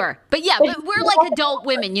 Sure. But but we're like adult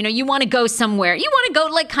women, you want to go somewhere. You want to go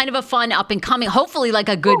like kind of a fun up and coming, hopefully like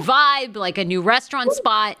a good vibe, like a new restaurant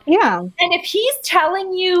spot. Yeah. And if he's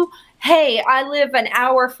telling you, hey, I live an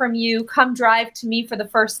hour from you, come drive to me for the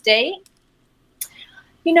first date,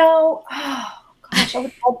 oh gosh, I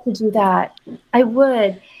would love to do that. I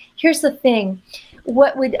would. Here's the thing.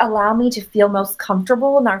 What would allow me to feel most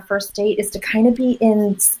comfortable in our first date is to kind of be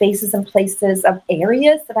in spaces and places of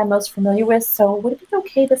areas that I'm most familiar with. So would it be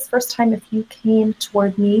okay this first time if you came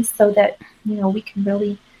toward me so that, we can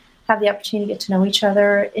really have the opportunity to get to know each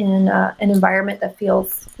other in an environment that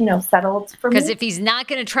feels, settled for me? Because if he's not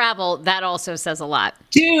going to travel, that also says a lot.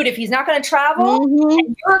 Dude, if he's not going to travel,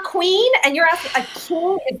 and you're a queen and you're asking, a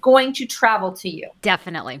king is going to travel to you.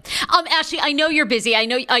 Definitely. Ashley, I know you're busy. I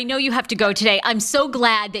know you have to go today. I'm so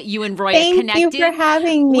glad that you and Roya connected. Thank you for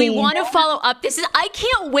having me. We want to follow up. I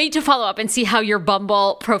can't wait to follow up and see how your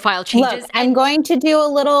Bumble profile changes. Look, I'm going to do a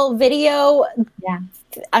little video. Yeah.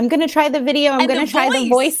 I'm going to try the video. I'm going to try the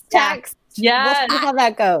voice text. Yeah. We'll see how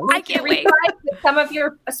that goes. I can't wait. Some of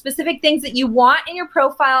your specific things that you want in your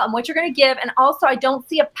profile and what you're going to give. And also, I don't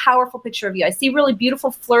see a powerful picture of you. I see really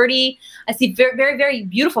beautiful, flirty. I see very, very, very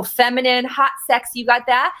beautiful, feminine, hot, sexy. You got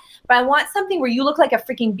that. But I want something where you look like a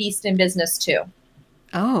freaking beast in business too.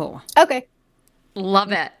 Oh. Okay.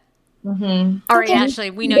 Love it. Mm-hmm. All right, Ashley,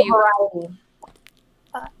 we know you.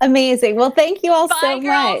 Amazing. Well, thank you all so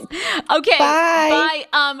girls. much. Okay. Bye.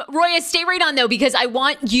 Roya, stay right on though, because I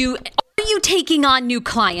want you. Are you taking on new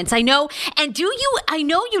clients? I know. And I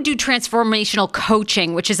know you do transformational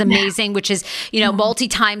coaching, which is amazing, which is, multi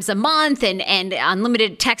times a month and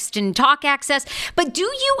unlimited text and talk access. But do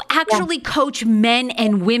you actually coach men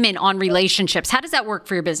and women on relationships? How does that work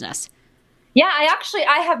for your business? Yeah,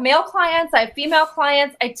 I have male clients. I have female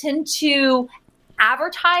clients. I tend to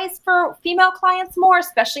advertise for female clients more,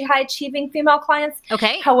 especially high achieving female clients.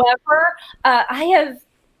 Okay. However,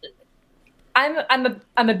 I'm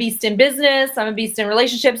a beast in business. I'm a beast in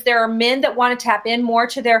relationships. There are men that want to tap in more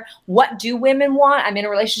to their, what do women want? I'm in a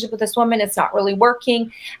relationship with this woman. It's not really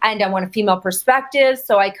working. And I want a female perspective.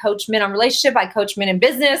 So I coach men on relationship. I coach men in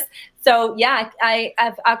business. So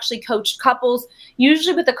I've actually coached couples.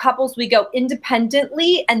 Usually with the couples, we go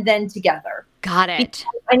independently and then together. Got it.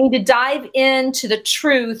 I need to dive into the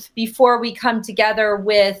truth before we come together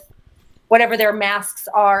with whatever their masks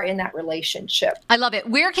are in that relationship. I love it.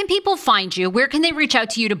 Where can people find you? Where can they reach out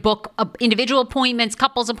to you to book individual appointments,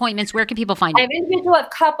 couples appointments? Where can people find you? I have individual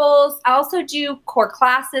couples. I also do core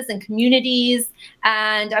classes and communities.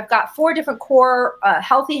 And I've got 4 different core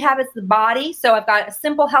healthy habits of the body. So I've got a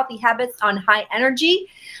simple healthy habits on high energy.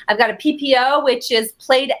 I've got a PPO, which is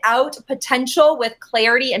played out potential with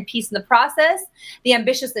clarity and peace in the process. The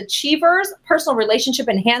ambitious achievers, personal relationship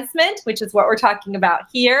enhancement, which is what we're talking about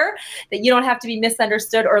here, that you don't have to be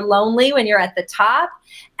misunderstood or lonely when you're at the top.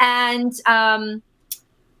 And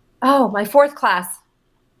my fourth class.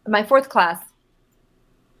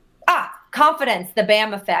 Confidence, the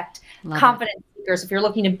BAM effect. Love confidence seekers. If you're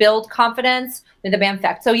looking to build confidence, the BAM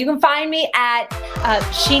effect. So you can find me at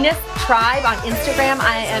Sheena's Tribe on Instagram.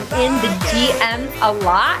 I am in the DMs a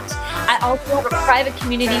lot. I also have a private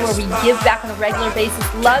community where we give back on a regular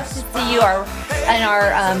basis. Love to see you in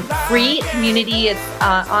our free community. It's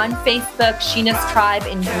on Facebook, Sheena's Tribe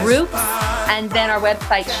in groups, and then our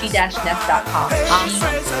website, she-nest.com.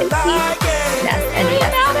 Awesome. She-nest.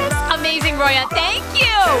 Amazing, Roya. Thank you.